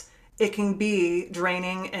because it can be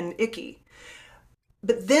draining and icky.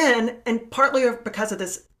 But then, and partly because of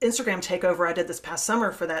this Instagram takeover I did this past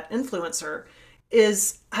summer for that influencer,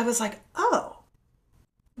 is I was like, oh,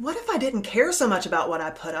 what if I didn't care so much about what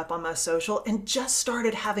I put up on my social and just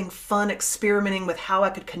started having fun experimenting with how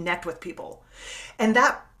I could connect with people? And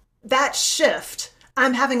that shift,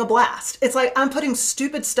 I'm having a blast. It's like I'm putting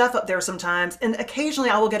stupid stuff up there sometimes, and occasionally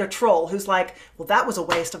I will get a troll who's like, well, that was a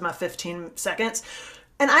waste of my 15 seconds.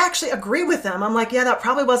 And I actually agree with them. I'm like, yeah, that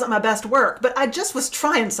probably wasn't my best work, but I just was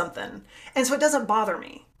trying something. And so it doesn't bother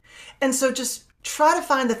me. And so just try to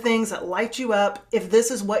find the things that light you up if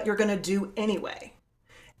this is what you're going to do anyway.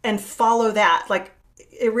 And follow that. Like,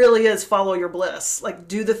 it really is follow your bliss. Like,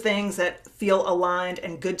 do the things that feel aligned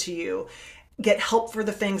and good to you. Get help for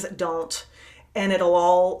the things that don't. And it'll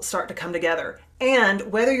all start to come together.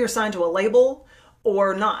 And whether you're signed to a label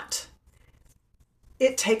or not,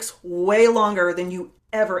 it takes way longer than you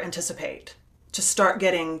ever anticipate to start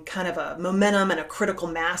getting kind of a momentum and a critical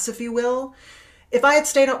mass, if you will. If I had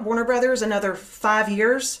stayed at Warner Brothers another 5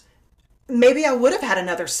 years, maybe I would have had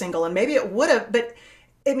another single, and maybe it would have, but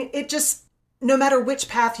I mean, it just, no matter which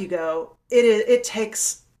path you go, it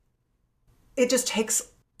just takes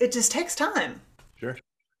time. Sure.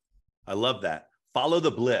 I love that. Follow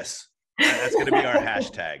the bliss. That's going to be our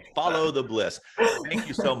hashtag. Follow the bliss. Thank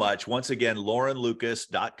you so much. Once again,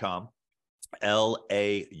 laurenlucas.com,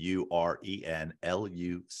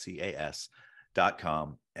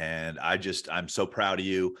 LAURENLUCAS.com. And I'm so proud of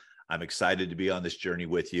you. I'm excited to be on this journey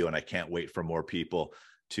with you. And I can't wait for more people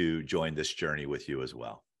to join this journey with you as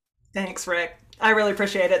well. Thanks, Rick. I really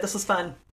appreciate it. This was fun.